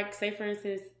 or like say for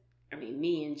instance,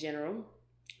 me in general,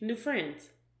 new friends.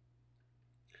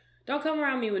 Don't come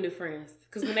around me with new friends,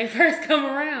 because when they first come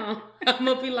around, I'm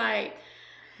gonna be like,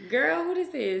 girl, what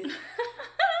is this?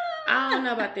 I don't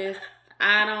know about this.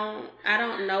 I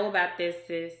don't know about this,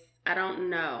 sis. I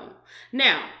don't know.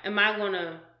 Now, am I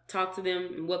gonna talk to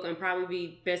them and probably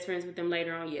be best friends with them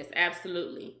later on? Yes,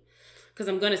 absolutely. Because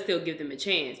I'm going to still give them a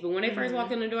chance. But when they first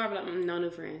walk in the door, I'm like, no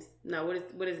new friends. No,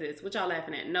 what is this? What y'all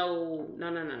laughing at? No.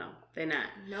 They're not.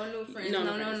 No new friends.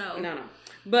 No.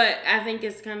 But I think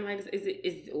it's kind of like,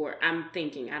 or I'm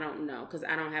thinking, I don't know. Because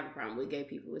I don't have a problem with gay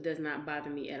people. It does not bother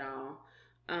me at all.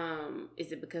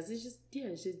 Is it because it's just,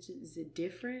 is it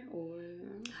different? Or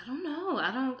I don't know.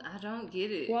 I don't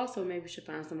get it. Well, also maybe we should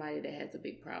find somebody that has a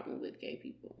big problem with gay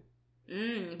people.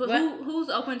 But who's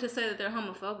open to say that they're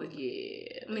homophobic?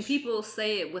 Yeah. People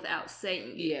say it without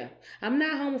saying it. Yeah. I'm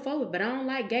not homophobic, but I don't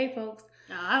like gay folks.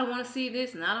 I don't want to see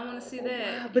this and I don't want to see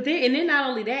that. Wow. But then not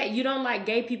only that, you don't like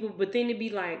gay people, but then it'd be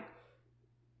like,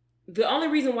 the only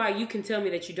reason why you can tell me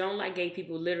that you don't like gay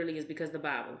people literally is because of the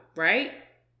Bible, right?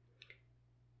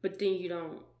 But then you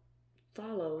don't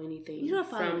follow anything. You don't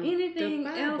follow anything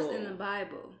else in the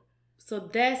Bible. So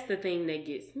that's the thing that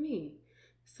gets me.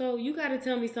 So you got to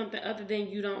tell me something other than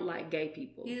you don't like gay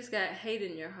people. You just got hate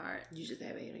in your heart. You just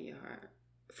have hate in your heart.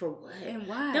 For what? And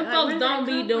why? Them folks don't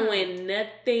be doing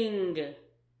nothing.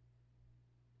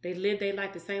 They live their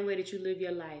life the same way that you live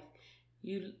your life.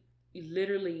 You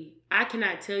literally, I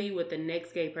cannot tell you what the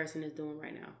next gay person is doing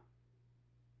right now.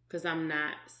 Because I'm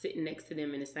not sitting next to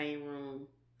them in the same room.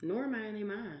 Nor am I in their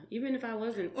mind. Even if I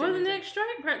wasn't. Or the next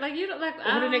straight person. Like, you don't like.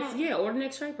 Or the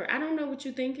next straight person. I don't know what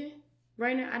you're thinking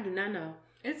right now. I do not know.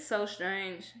 It's so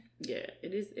strange. Yeah,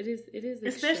 it is.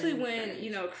 Especially when,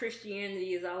 strange.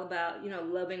 Christianity is all about,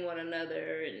 loving one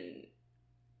another,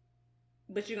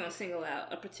 but you're going to single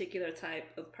out a particular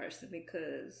type of person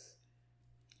because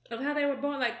of how they were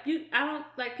born. Like,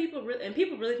 people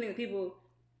really think that people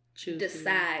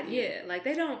decide. Yeah. Like,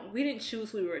 we didn't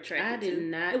choose who we were attracted to. I did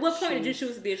not. At what point did you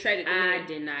choose to be attracted to men? I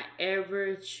did not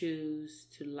ever choose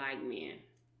to like men.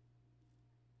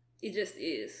 It just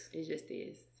is. It just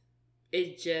is.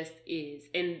 It just is.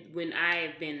 And when I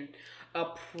have been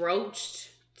approached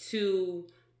to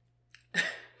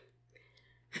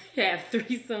have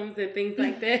threesomes and things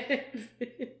like that,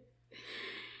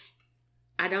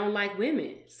 I don't like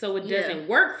women. So it doesn't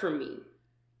work for me.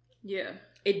 Yeah.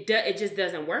 It just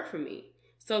doesn't work for me.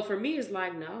 So for me, it's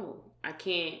like, no, I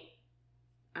can't.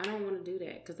 I don't want to do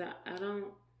that because I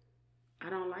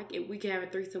don't like it. We can have a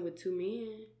threesome with two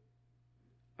men.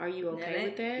 Are you okay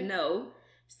with that? No.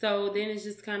 So then it's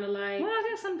just kind of like... Well, I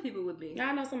guess some people would be.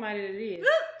 I know somebody that is.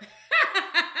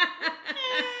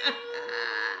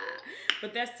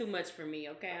 But that's too much for me,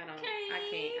 okay?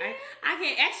 I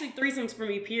can't. Actually, threesomes for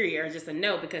me, period, are just a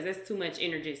no because that's too much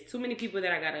energy. It's too many people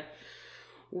that I got to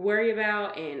worry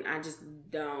about, and I just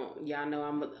don't. Y'all know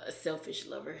I'm a selfish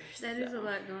lover. That is a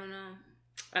lot going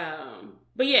on.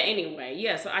 But yeah, anyway.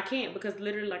 Yeah, so I can't because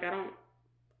literally, like, I don't...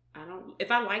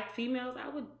 If I liked females, I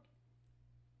would...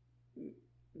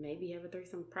 maybe have a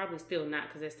threesome. Probably still not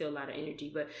because there's still a lot of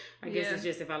energy. But I guess it's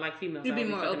just if I like females, you'd be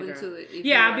more open to it.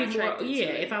 I'd be more. Yeah,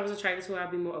 if I was attracted to it, I'd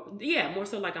be more open. Yeah, more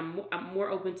so like I'm more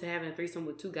open to having a threesome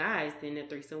with two guys than a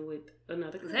threesome with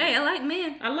another girl. Hey, I like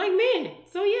men.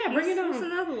 So yeah, bring it on. What's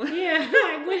another one? Yeah,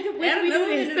 like when we do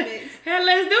this? Hell,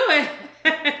 let's do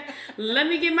it. Let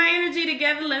me get my energy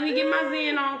together. Let me get my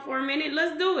zen on for a minute.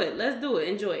 Let's do it.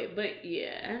 Enjoy it. But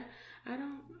yeah, I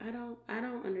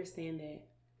don't understand that.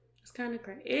 It's kind of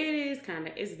crazy.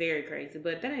 It's very crazy,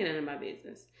 but that ain't none of my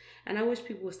business. And I wish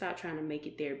people would stop trying to make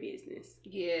it their business.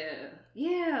 Yeah,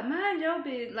 mind your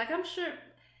business. Like, I'm sure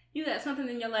you got something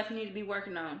in your life you need to be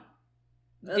working on.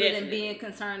 Other than being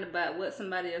concerned about what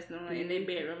somebody else doing in their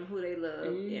bedroom, who they love,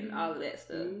 and all of that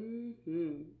stuff.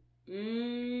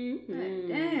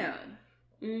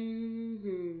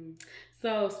 Damn.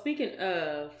 So speaking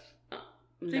of,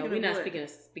 no, we're not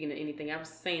speaking of anything. I was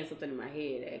saying something in my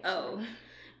head actually. Oh,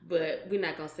 but we're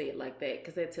not gonna say it like that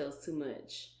because that tells too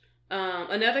much.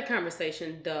 Another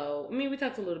conversation though. I mean, we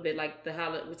talked a little bit like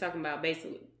we're talking about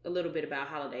basically a little bit about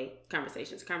holiday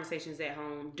conversations at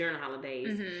home during the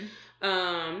holidays.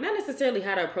 Not necessarily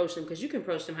how to approach them because you can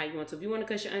approach them how you want to. If you want to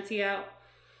cuss your auntie out,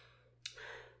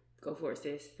 go for it,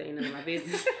 sis. They ain't none of my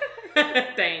business.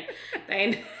 they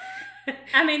ain't.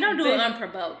 I mean, don't do it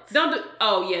unprovoked.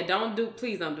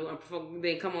 Please don't do unprovoked.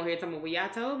 Then come on here and tell me, well, y'all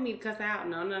told me to cuss out.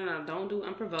 No, don't do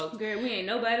unprovoked. Girl, we ain't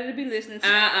nobody to be listening to.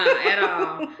 At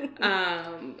all.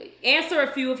 Answer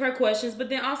a few of her questions, but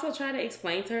then also try to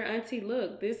explain to her auntie,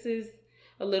 look, this is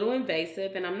a little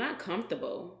invasive and I'm not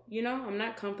comfortable. I'm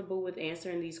not comfortable with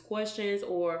answering these questions,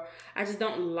 or I just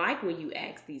don't like when you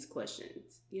ask these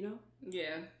questions,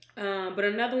 Yeah. But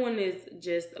another one is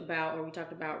just we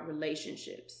talked about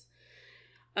relationships.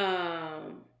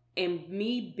 And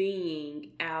me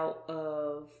being out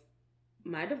of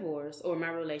my divorce or my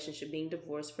relationship, being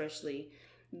divorced freshly,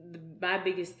 my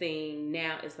biggest thing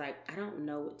now is like, I don't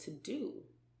know what to do.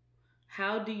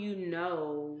 How do you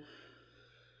know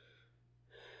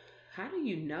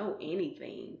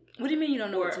anything? What do you mean you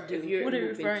don't know what to do? What are you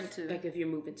referring to? Like if you're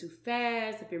moving too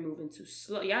fast, if you're moving too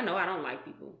slow. Y'all know I don't like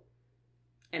people.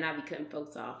 And I be cutting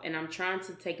folks off. And I'm trying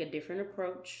to take a different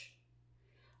approach.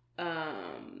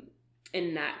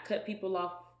 And not cut people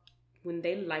off when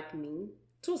they like me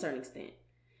to a certain extent.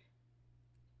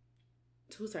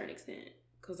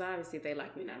 Because obviously if they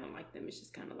like me and I don't like them, it's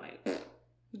just kind of like,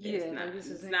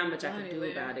 it's not much I can do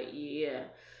about it. Yeah.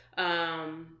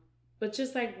 But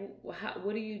just like,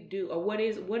 what do you do? Or what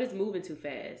is moving too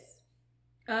fast?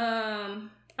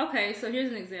 Okay, so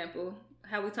here's an example.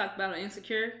 How we talked about on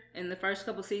Insecure in the first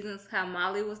couple seasons, how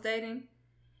Molly was dating.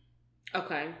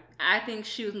 Okay. I think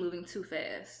she was moving too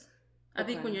fast. I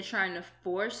think when you're trying to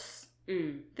force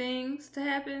things to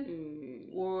happen,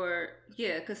 or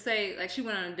because say like she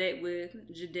went on a date with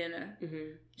Jadena.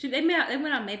 They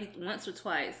went out maybe once or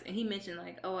twice, and he mentioned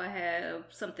like, oh, I have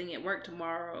something at work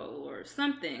tomorrow or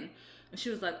something, and she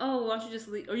was like, oh, why don't you just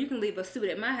leave, or you can leave a suit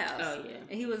at my house. Oh yeah,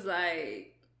 and he was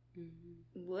like,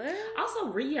 what? Also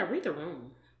read the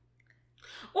room.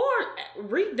 Or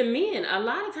read the men. A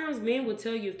lot of times men will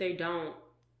tell you if they don't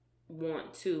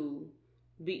want to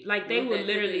be, like they would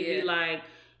literally be like,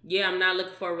 yeah, I'm not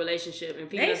looking for a relationship. And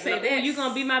people say like, that, oh, you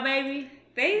gonna be my baby?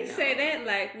 They say that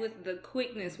like with the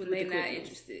quickness when they're not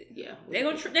interested. Yeah. They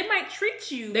might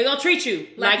treat you. They're gonna treat you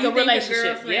like a relationship.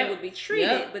 Your girlfriend would be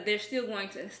treated, but they're still going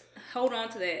to hold on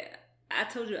to that. I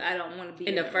told you I don't want to be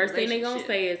in a relationship. And the first thing they're gonna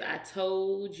say is, I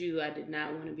told you I did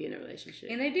not want to be in a relationship.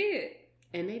 And they did.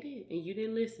 And you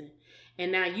didn't listen.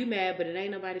 And now you mad, but it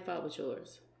ain't nobody's fault but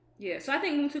yours. Yeah, so I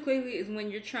think moving too quickly is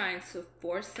when you're trying to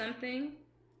force something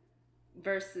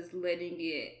versus letting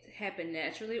it happen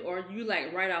naturally, or you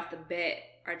like right off the bat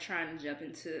are trying to jump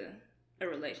into a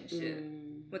relationship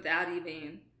without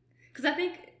even. Because I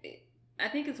think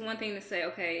it's one thing to say,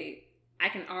 okay, I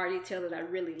can already tell that I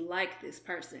really like this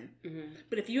person.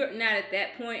 But if you're not at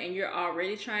that point and you're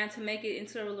already trying to make it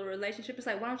into a relationship, it's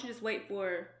like, why don't you just wait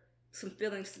for some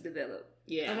feelings to develop?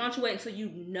 Yeah. And why don't you wait until you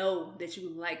know that you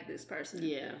like this person?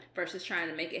 Yeah. Versus trying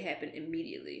to make it happen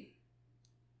immediately.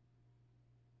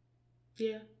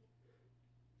 Yeah.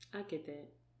 I get that.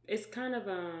 It's kind of,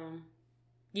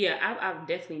 I've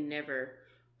definitely never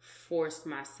forced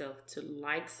myself to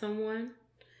like someone.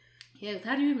 Yeah,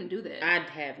 how do you even do that? I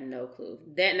have no clue.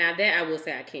 That I will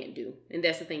say I can't do. And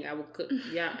that's the thing I will cook.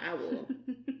 Yeah, I will.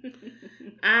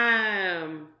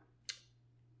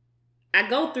 I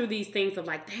go through these things of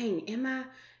like, dang, am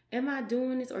I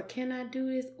doing this, or can I do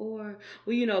this? Or,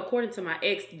 well, according to my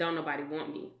ex, don't nobody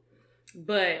want me.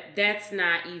 But that's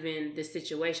not even the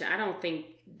situation. I don't think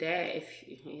that if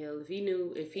he knew.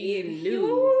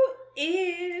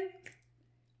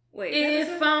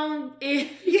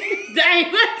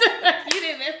 Dang, you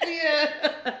didn't mess me up.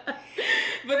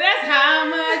 But that's how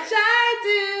much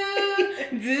I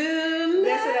do.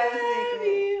 That's what I was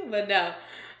thinking. But no.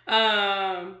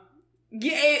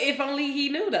 Yeah, If only he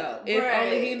knew though. If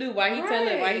only he knew. Why he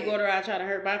go around trying to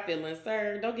hurt my feelings,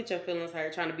 sir? Don't get your feelings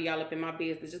hurt trying to be all up in my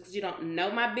business. Just because you don't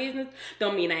know my business,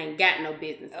 don't mean I ain't got no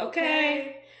business.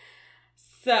 Okay.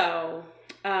 So,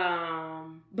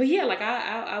 but yeah, like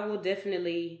I will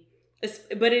definitely.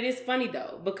 But it is funny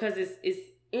though because it's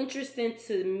interesting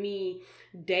to me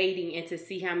dating and to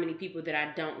see how many people that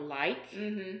I don't like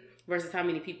versus how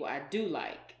many people I do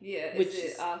like. Yeah, which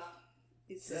is off.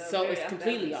 It's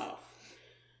completely off.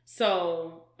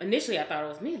 So initially I thought it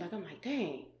was me. Like I'm like,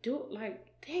 dang,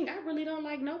 I really don't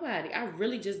like nobody. I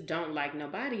really just don't like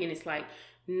nobody. And it's like,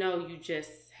 no, you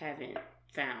just haven't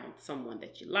found someone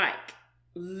that you like.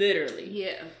 Literally.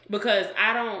 Yeah. Because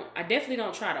I definitely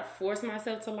don't try to force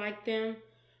myself to like them.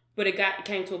 But it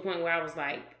came to a point where I was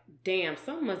like, damn,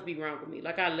 something must be wrong with me.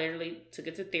 Like I literally took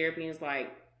it to therapy and was like,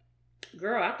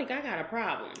 girl, I think I got a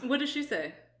problem. What did she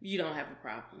say? You don't have a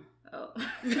problem. Oh.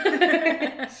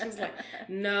 She was like,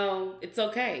 no, it's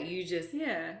okay. You just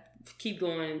keep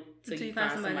going till you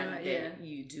find somebody that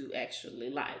you do actually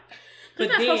like. But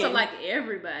you're not supposed to like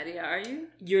everybody, are you?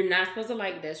 You're not supposed to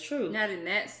like, that's true. Not in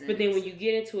that sense. But then when you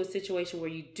get into a situation where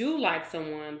you do like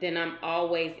someone, then I'm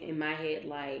always in my head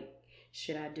like,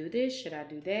 should I do this? Should I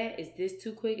do that? Is this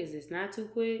too quick? Is this not too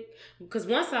quick? Because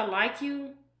once I like you,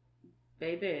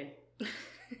 baby,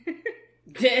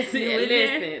 that's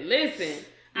it. Listen.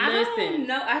 I don't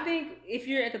know. I think if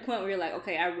you're at the point where you're like,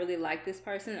 okay, I really like this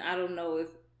person, I don't know if.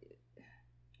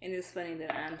 And it's funny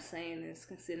that I'm saying this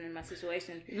considering my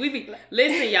situation.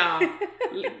 Listen, y'all.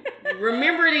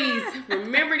 remember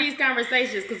these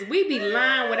conversations because we be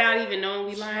lying without even knowing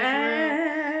we lying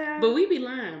for real. But we be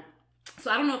lying.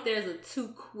 So I don't know if there's a too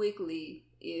quickly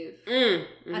if.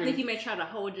 I think you may try to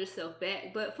hold yourself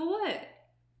back, but for what?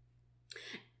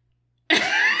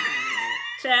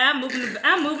 Child,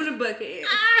 I'm moving the bucket.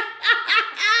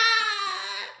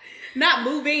 Not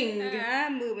moving.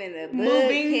 I'm moving the bucket.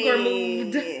 Moving or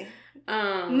moved.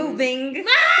 Moving.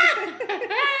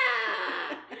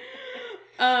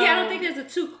 I don't think there's a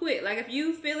too quick. Like if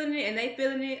you feeling it and they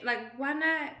feeling it, like why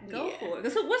not go for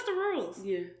it? So what's the rules?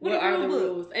 Yeah. What are the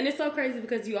rules? And it's so crazy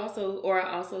because I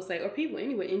also say, or people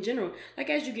anyway in general, like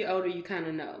as you get older, you kind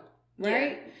of know,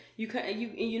 right? Yeah.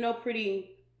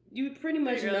 You pretty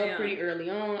much know pretty early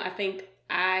on. I think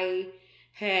I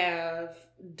have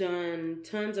done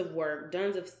tons of work,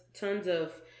 tons of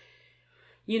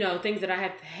things that I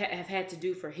have had to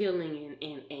do for healing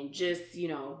and just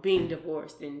being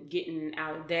divorced and getting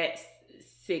out of that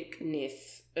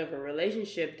sickness of a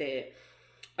relationship that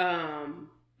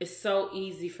it's so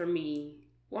easy for me.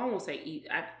 Well, I won't say easy.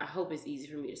 I hope it's easy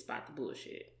for me to spot the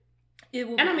bullshit. It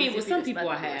will. And I mean, with some people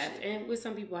I have, and with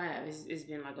some people I have, it's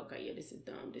been like, okay, yeah, this is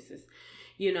dumb. This is,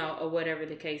 or whatever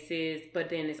the case is. But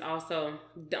then it's also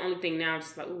the only thing now. I'm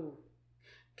just like, ooh,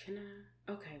 can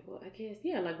I? Okay, well, I guess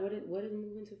like what is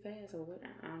moving too fast or what?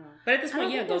 I don't know. But at this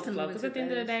point, go with the flow. Because at the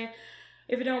end of the day,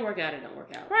 if it don't work out, it don't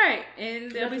work out. Right,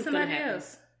 and there'll be somebody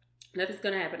else. Nothing's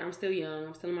gonna happen. I'm still young.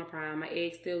 I'm still in my prime. My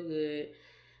egg's still good.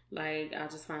 Like, I'll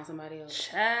just find somebody else.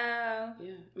 Child.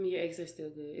 Yeah. I mean, your eggs are still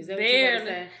good. Is that barely. What you want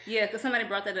to say? Yeah, because somebody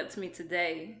brought that up to me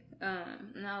today.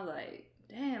 And I was like,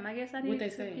 damn, I guess I need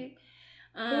to say.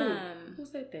 Who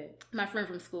said that? My friend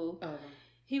from school. Oh.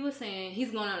 He was saying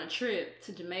he's going on a trip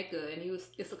to Jamaica, and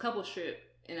it's a couple trip,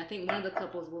 and I think one of the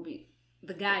couples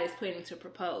the guy is planning to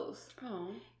propose. Oh.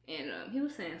 And he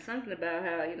was saying something about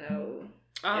how,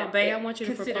 Oh, babe, I want you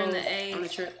to propose the age on the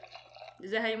trip. Is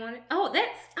that how you want it? Oh,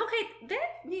 that's okay.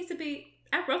 That needs to be.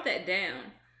 I wrote that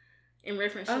down in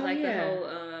reference to the whole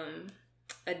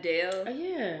Adele. Oh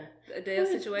yeah, Adele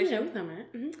situation. Yeah, we know that.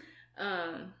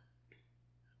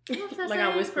 What was I like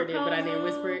saying? I whispered it, but I didn't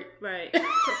whisper it. Right.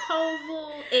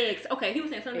 Proposal. Eggs. Okay, he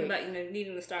was saying something about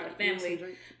needing to start a family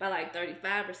by like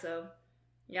 35 or so.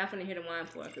 Y'all finna hear the wine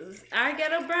for it because I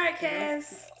got a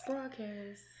broadcast.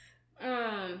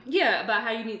 Yeah, about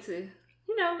how you need to.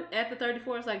 After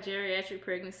 34, it's like geriatric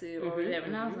pregnancy or whatever.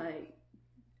 And I was like,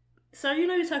 sir,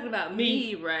 you're talking about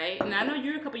me, right? And I know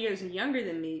you're a couple years younger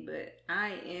than me, but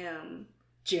I am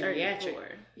geriatric. 34.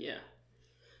 Yeah.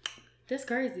 That's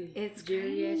crazy. It's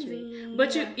geriatric. Crazy.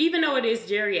 But even though it is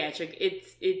geriatric,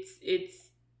 it's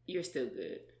you're still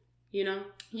good. Yeah.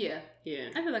 Yeah.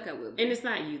 I feel like I will be. And it's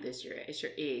not you it's your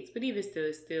eggs. But even still,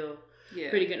 it's still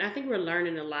pretty good. And I think we're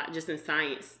learning a lot just in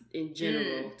science in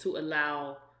general to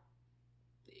allow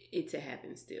it to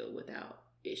happen still without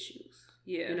issues.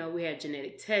 Yeah. We have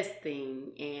genetic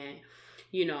testing and,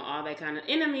 all that kind of,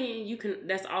 and I mean,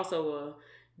 that's also a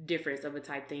difference of a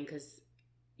type thing because,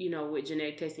 with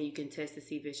genetic testing, you can test to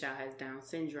see if a child has Down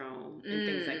syndrome and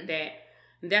things like that.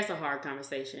 And that's a hard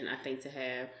conversation, I think, to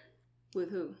have. With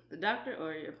who? The doctor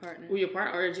or your partner? With your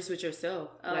partner or just with yourself.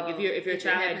 Like if your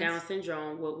child had Down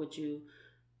syndrome, what would you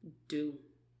do?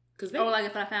 Like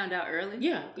if I found out early?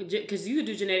 Yeah, because you could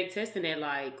do genetic testing at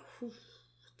like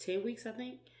 10 weeks, I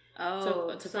think.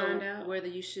 To find out whether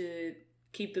you should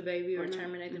keep the baby or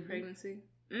terminate the pregnancy.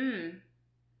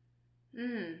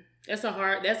 That's a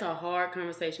hard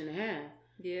conversation to have.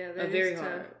 Yeah, that's very tough.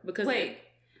 hard. Because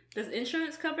does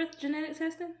insurance cover genetic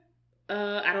testing?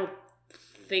 I don't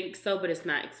think so, but it's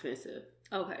not expensive.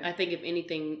 Okay. I think if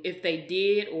anything, if they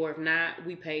did or if not,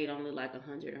 we paid only like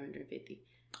 $100 or $150.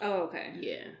 Oh, okay.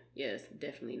 Yeah. Yes,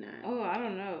 definitely not. Oh, I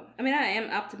don't know. I mean, I am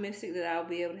optimistic that I'll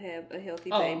be able to have a healthy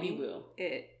baby. You will.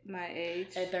 At my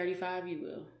age. At 35, you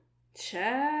will.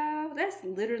 Child, that's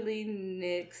literally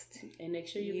next. And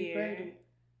next year you'll be pregnant.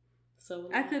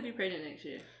 So I could be pregnant next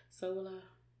year. So will I.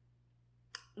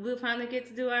 We'll finally get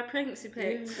to do our pregnancy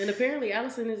packs. Yeah. And apparently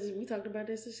Allison we talked about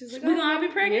this, and she's like, we're going to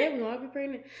be pregnant? Yeah, we're going to be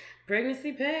pregnant.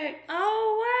 Pregnancy packs.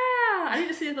 Oh, wow. I need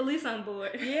to see if Elise on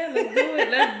board. Yeah, let's do it.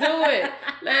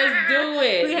 Let's do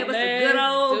it. We have us some good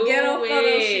old ghetto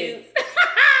photo shoots.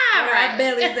 Our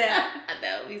bellies out.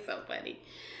 That would be so funny.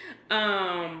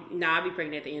 I'll be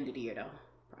pregnant at the end of the year, though.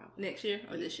 Probably. Next year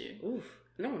or this year? Oof.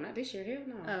 No, not this year. Hell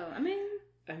no. Oh, I mean,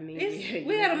 yeah,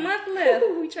 we had a month left.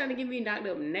 We trying to get me knocked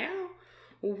up now?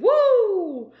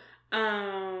 Woo!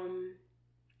 The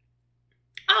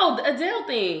Adele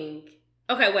thing.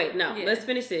 Okay, wait, no. Yeah. Let's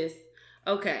finish this.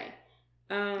 Okay.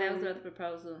 That was another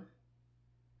proposal.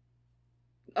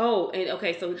 Oh, and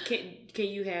okay, so can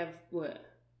you have what?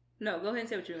 No, go ahead and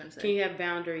say what you were going to say. Can you have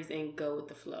boundaries and go with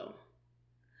the flow?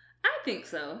 I think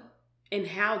so. And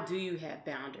how do you have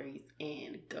boundaries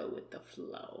and go with the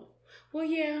flow? Well,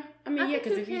 yeah. I mean,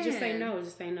 because if you just say no,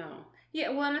 just say no. Yeah,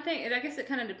 well, and I guess it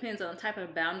kind of depends on the type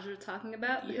of boundary you're talking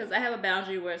about. Because I have a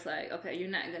boundary where it's like, okay, you're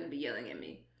not going to be yelling at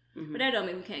me. Mm-hmm. But that don't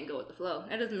mean we can't go with the flow.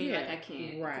 That doesn't mean like I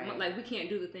can't. Right. Like we can't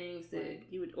do the things that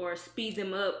you would, or speed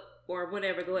them up or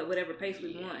whatever, go at whatever pace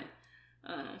we want.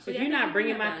 So if you're not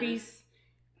bringing my peace,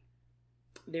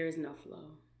 there is no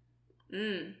flow.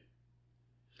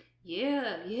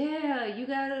 Yeah, you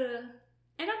gotta.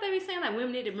 And don't they be saying like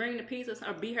women need to bring the peace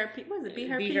or be her peace? What is it? Be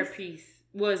her peace? Be her peace.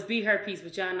 Well, it's be her peace,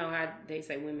 but y'all know how they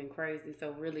say women crazy,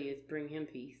 so really it's bring him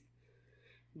peace.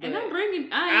 But and I'm bringing.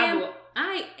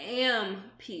 I am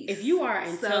peace. If you are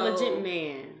an intelligent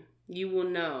man, you will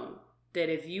know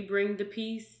that if you bring the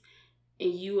peace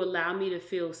and you allow me to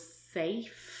feel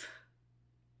safe,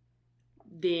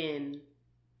 then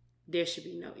there should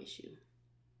be no issue.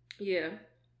 Yeah.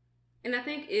 And I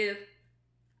think if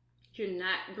you're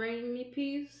not bringing me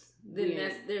peace,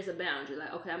 then there's a boundary.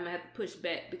 Like, okay, I'm going to have to push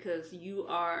back because you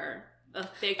are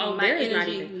affecting my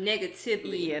energy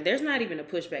negatively. Yeah, there's not even a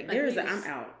pushback. Like I'm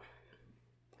out.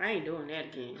 I ain't doing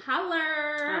that again.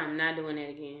 Holler. I'm not doing that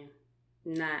again.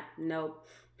 Nope.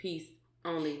 Peace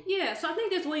only. Yeah, so I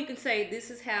think there's a way you can say, this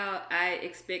is how I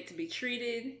expect to be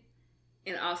treated.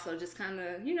 And also just kind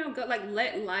of, go like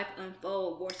let life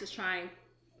unfold versus trying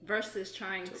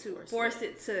to force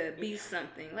it to be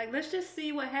something. Like, let's just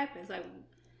see what happens. Like,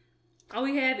 all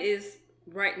we have is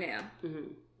right now.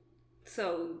 Mm-hmm.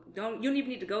 So you don't even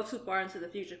need to go too far into the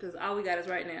future because all we got is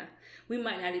right now. We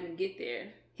might not even get there.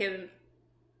 Heaven,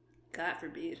 God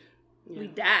forbid, we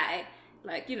die.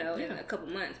 Like, in a couple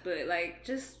months. But like,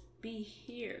 just be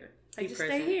here. Like, just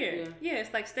stay here. Yeah,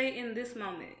 it's like stay in this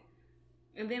moment.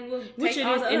 And then we'll take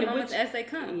all the other moments as they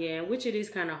come. Yeah, which it is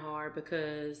kind of hard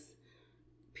because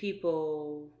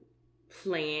people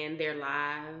plan their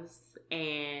lives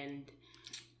and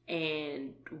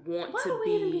want to be. Why do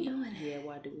we even be doing that? Yeah,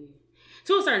 why do we?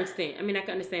 To a certain extent. I mean, I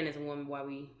can understand as a woman why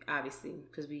we, obviously,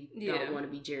 because we don't want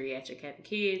to be geriatric having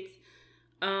kids.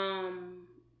 I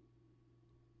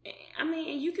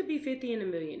mean, you could be 50 and a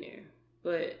millionaire,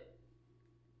 but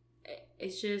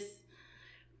it's just.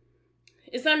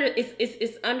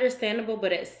 It's understandable,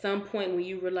 but at some point when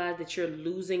you realize that you're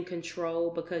losing control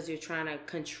because you're trying to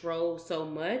control so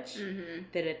much,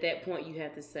 that at that point you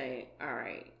have to say, all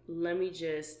right, let me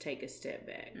just take a step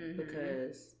back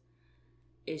because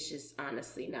it's just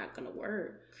honestly not going to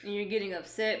work. And you're getting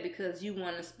upset because you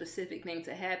want a specific thing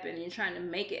to happen and you're trying to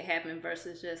make it happen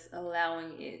versus just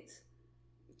allowing it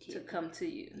to come to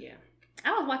you. Yeah.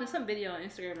 I was watching some video on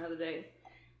Instagram the other day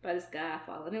by this guy I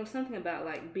follow, and it was something about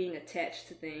like being attached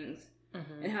to things,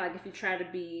 and how like if you try to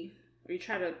be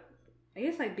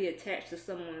attached to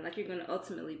someone, like you're going to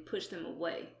ultimately push them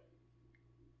away.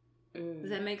 Does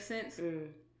that make sense?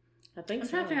 I think I'm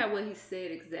trying to figure out what he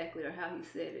said exactly or how he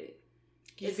said it.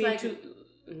 It's like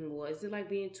is it like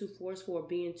being too forceful or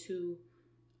being too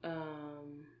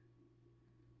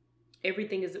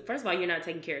everything is, first of all, you're not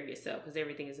taking care of yourself because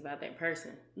everything is about that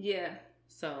person. Yeah.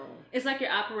 So it's like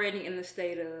you're operating in the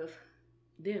state of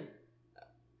them.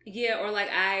 Yeah, or like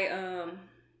I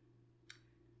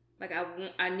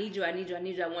need you, I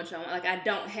want you, like I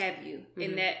don't have you,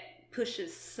 and that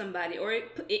pushes somebody or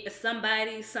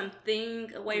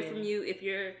something away from you if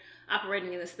you're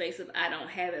operating in the space of I don't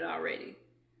have it already.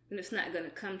 And it's not going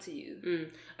to come to you.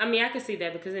 I mean, I can see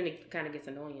that because then it kind of gets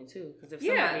annoying too. Because if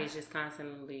somebody is just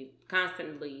constantly,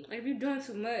 like if you're doing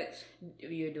too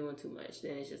much,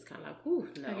 then it's just kind of like, ooh,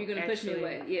 no. Like you're going to push me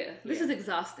away. Yeah. This is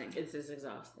exhausting. This is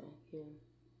exhausting.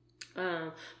 Yeah.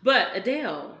 But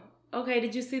Adele, okay,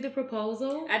 did you see the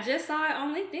proposal? I just saw it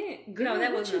on LinkedIn. Girl, no,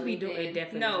 that what was you be doing? It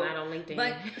definitely was not on LinkedIn.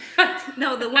 But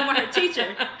no, the one with her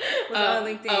teacher was on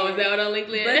LinkedIn. Oh, is that what on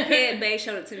LinkedIn? But Head Bay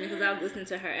showed it to me because I was listening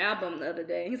to her album the other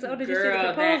day. He said, "Oh, did you see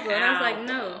the proposal?" And I was like,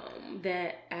 "No."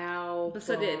 That album. But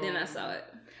so then I saw it.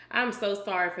 I'm so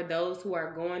sorry for those who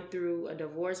are going through a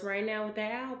divorce right now with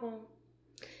that album.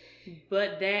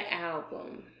 But that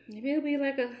album, maybe it'll be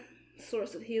like a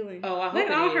source of healing. Oh, I hope like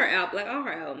it all is. all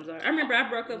her albums are. I remember I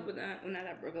broke up with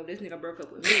this nigga broke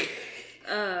up with me.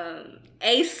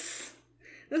 Ace.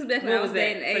 This was back when I was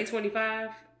dating Ace.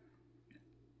 25.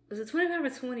 Was it 25 or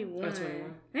 21? Or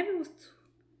 21. Maybe it was.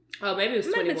 Maybe it was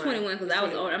 21. Maybe 21 because I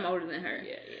was older. I'm older than her.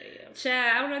 Yeah.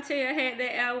 Child, I want to tell you, I had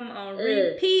that album on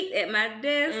repeat at my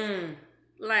desk,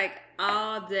 like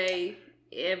all day,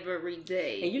 every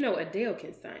day. And you know Adele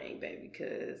can sing, baby,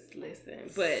 because listen.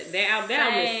 But that album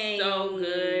is so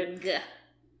good.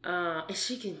 And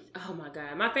she can, oh my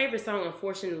God. My favorite song,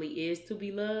 unfortunately, is To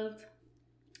Be Loved.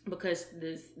 Because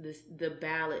the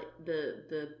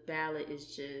ballad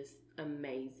is just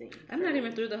amazing. I'm not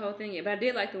even through the whole thing yet, but I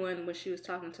did like the one where she was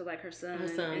talking to like her son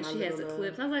and she has the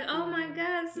clips. I was like, oh my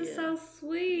God, this is so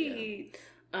sweet.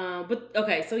 Yeah. But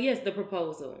okay, so yes, the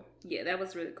proposal. Yeah, that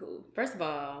was really cool. First of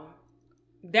all,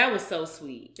 that was so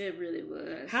sweet. It really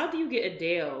was. How do you get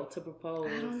Adele to propose?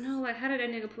 I don't know. Like, how did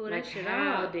that nigga pull that shit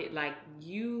out?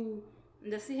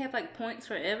 Does he have like points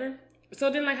forever? So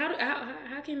then, like,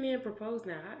 how can men propose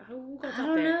now? Who gonna I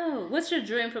don't know. What's your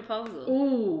dream proposal?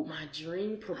 Ooh, my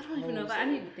dream proposal. I don't even know if I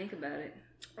need to think about it.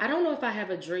 I don't know if I have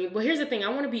a dream. Well, here's the thing. I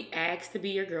want to be asked to be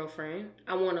your girlfriend.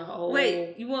 I want a whole...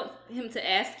 Wait, you want him to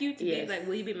ask you to be like,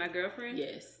 will you be my girlfriend?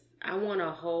 Yes. I want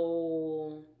a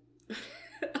whole...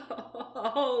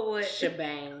 what?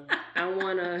 Shebang. I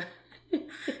want to...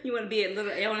 You want to be at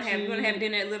Little... You want to have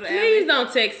dinner at Little... Please don't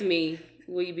text me.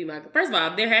 Will you be my... First of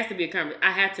all, there has to be a conversation.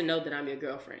 I have to know that I'm your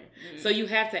girlfriend. So you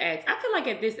have to ask. I feel like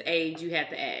at this age, you have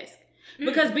to ask.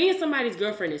 Because being somebody's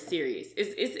girlfriend is serious.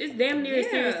 It's damn near as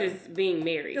serious as being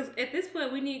married. Because at this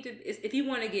point, we need to... If you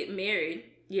want to get married...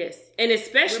 Yes. And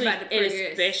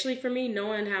especially for me,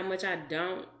 knowing how much I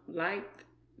don't like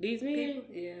these men.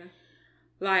 People, yeah.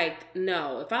 Like,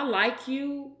 no. If I like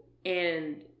you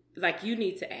and... Like, you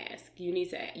need to ask. You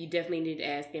definitely need to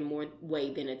ask in more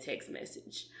way than a text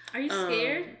message. Are you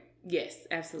scared? Yes,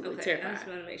 absolutely. Okay, terrified. I just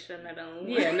want to make sure I'm not the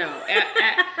only one. Yeah, no.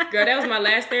 Girl, that was my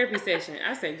last therapy session.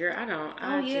 I said, girl, I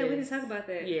don't. We can talk about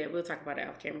that. Yeah, we'll talk about it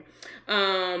off camera.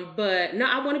 But no,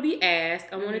 I want to be asked.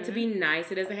 I want it to be nice.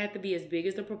 It doesn't have to be as big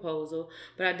as the proposal,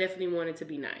 but I definitely want it to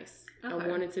be nice. Okay. I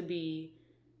want it to be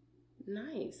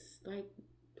nice. Like,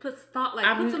 put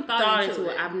some thought into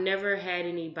it. I've never had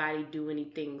anybody do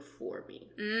anything for me.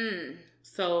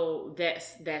 So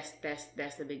that's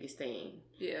the biggest thing.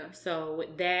 Yeah. So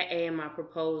with that and my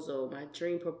proposal, my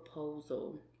dream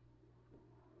proposal,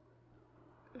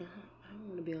 I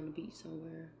want to be on the beach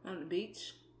somewhere. On the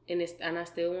beach? And I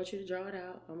still want you to draw it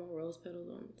out. I want rose petals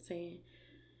on sand.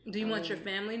 Do you want your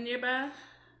family nearby?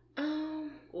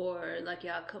 Or like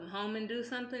y'all come home and do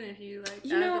something if you like.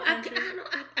 You know, I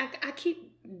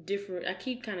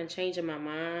keep kind of changing my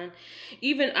mind.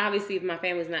 Even obviously, if my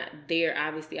family's not there,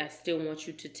 obviously I still want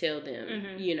you to tell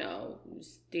them. You know,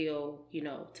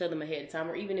 tell them ahead of time,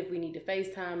 or even if we need to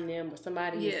FaceTime them, or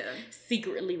somebody is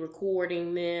secretly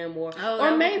recording them, or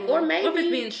maybe or if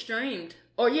it's being streamed,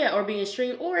 or being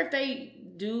streamed, or if they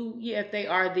do, if they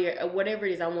are there, whatever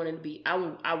it is, I want it to be. I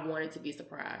want it to be a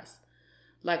surprise.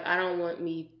 Like, I want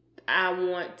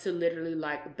to literally,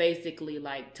 like, basically,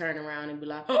 like, turn around and be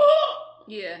like, oh!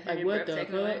 Yeah. Like, what the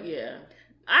fuck? Yeah.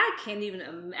 I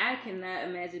cannot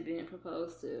imagine being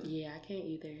proposed to. Yeah, I can't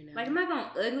either. No. Like, am I going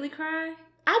to ugly cry?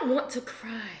 I want to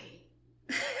cry.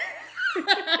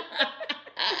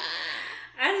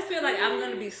 I just feel like I'm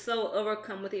going to be so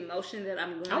overcome with emotion that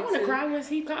I'm going to. I want to cry when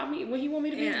he called me, when he want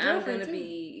me to be his girlfriend, I'm going to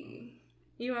be...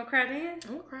 You want to cry then?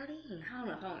 I want to cry then. I don't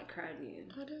know if I want to cry then.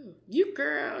 I do. You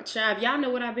girl, child, y'all know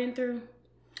what I've been through.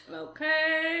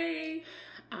 Okay.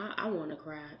 I want to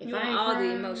cry. If you I want ain't all crying,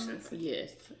 the emotions.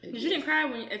 Yes. You didn't cry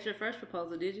at your first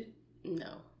proposal, did you?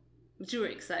 No. But you were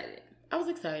excited. I was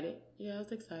excited. Yeah, I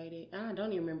was excited. I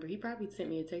don't even remember. He probably sent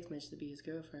me a text message to be his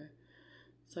girlfriend.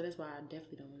 So that's why I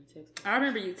definitely don't want to text him. I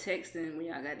remember you texting when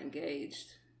y'all got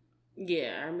engaged.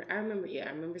 Yeah, I remember. Yeah,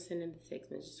 I remember sending the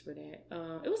text messages for that.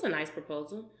 It was a nice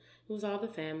proposal. It was all the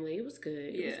family. It was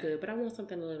good. It was good. But I want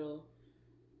something a little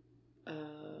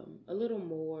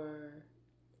more.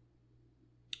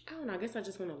 I don't know. I guess I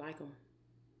just want to like him.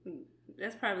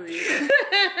 That's probably it.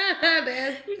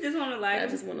 You just want to like him.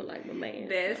 I just want to like my man.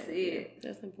 That's so, it. Yeah,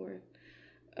 that's important.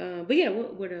 But yeah,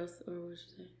 what else? Or what you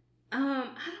say? I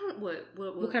don't.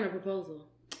 What kind of proposal?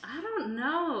 I don't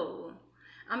know.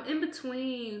 I'm in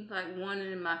between like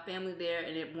wanting my family there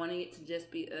and it wanting it to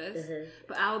just be us. Mm-hmm.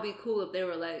 But I would be cool if they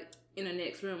were like in the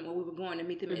next room or we were going to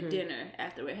meet them at dinner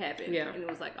after it happened. Yeah. And it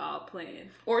was like all planned.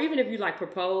 Or even if you like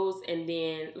propose and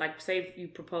then like say if you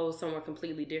propose somewhere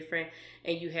completely different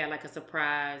and you had like a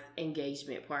surprise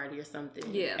engagement party or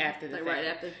something. Yeah. After the like fact. Right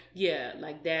after. Yeah,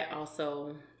 like that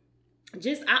also.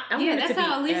 Just I want it to be that's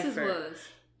how Lisa's effort. Was.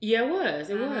 Yeah, it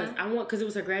was. It was. Because it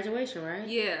was her graduation, right?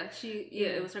 Yeah,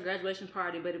 it was her graduation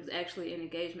party, but it was actually an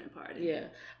engagement party. Yeah,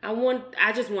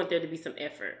 I just want there to be some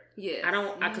effort. Yeah,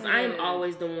 because I am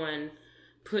always the one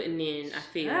putting in. I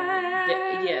feel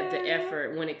the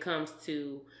effort when it comes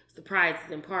to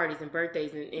surprises and parties and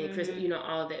birthdays and Christmas,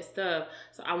 all that stuff.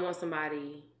 So I want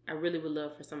somebody. I really would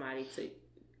love for somebody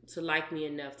to like me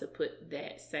enough to put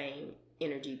that same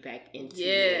energy back into.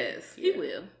 Yes, he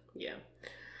will. Yeah.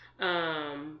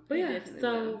 But yeah,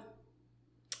 so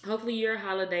hopefully your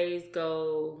holidays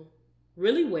go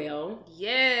really well.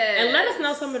 Yes. And let us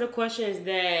know some of the questions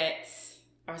that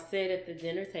are said at the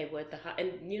dinner table and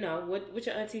what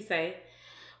your auntie say.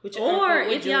 Or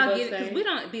if y'all get it, because we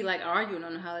don't be like arguing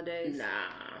on the holidays. Nah.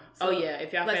 So, yeah,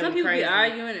 if y'all like family some people crazy, be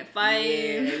arguing and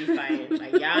fighting. Yeah, they be fighting.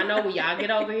 Like y'all know when y'all get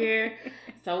over here,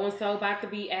 so and so about to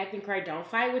be acting crazy. Don't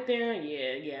fight with them.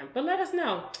 Yeah. But let us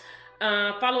know.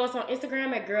 Follow us on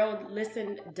Instagram at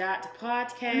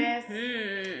girllisten.podcast.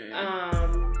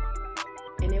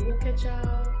 And then we'll catch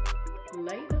y'all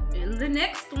later in the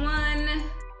next one.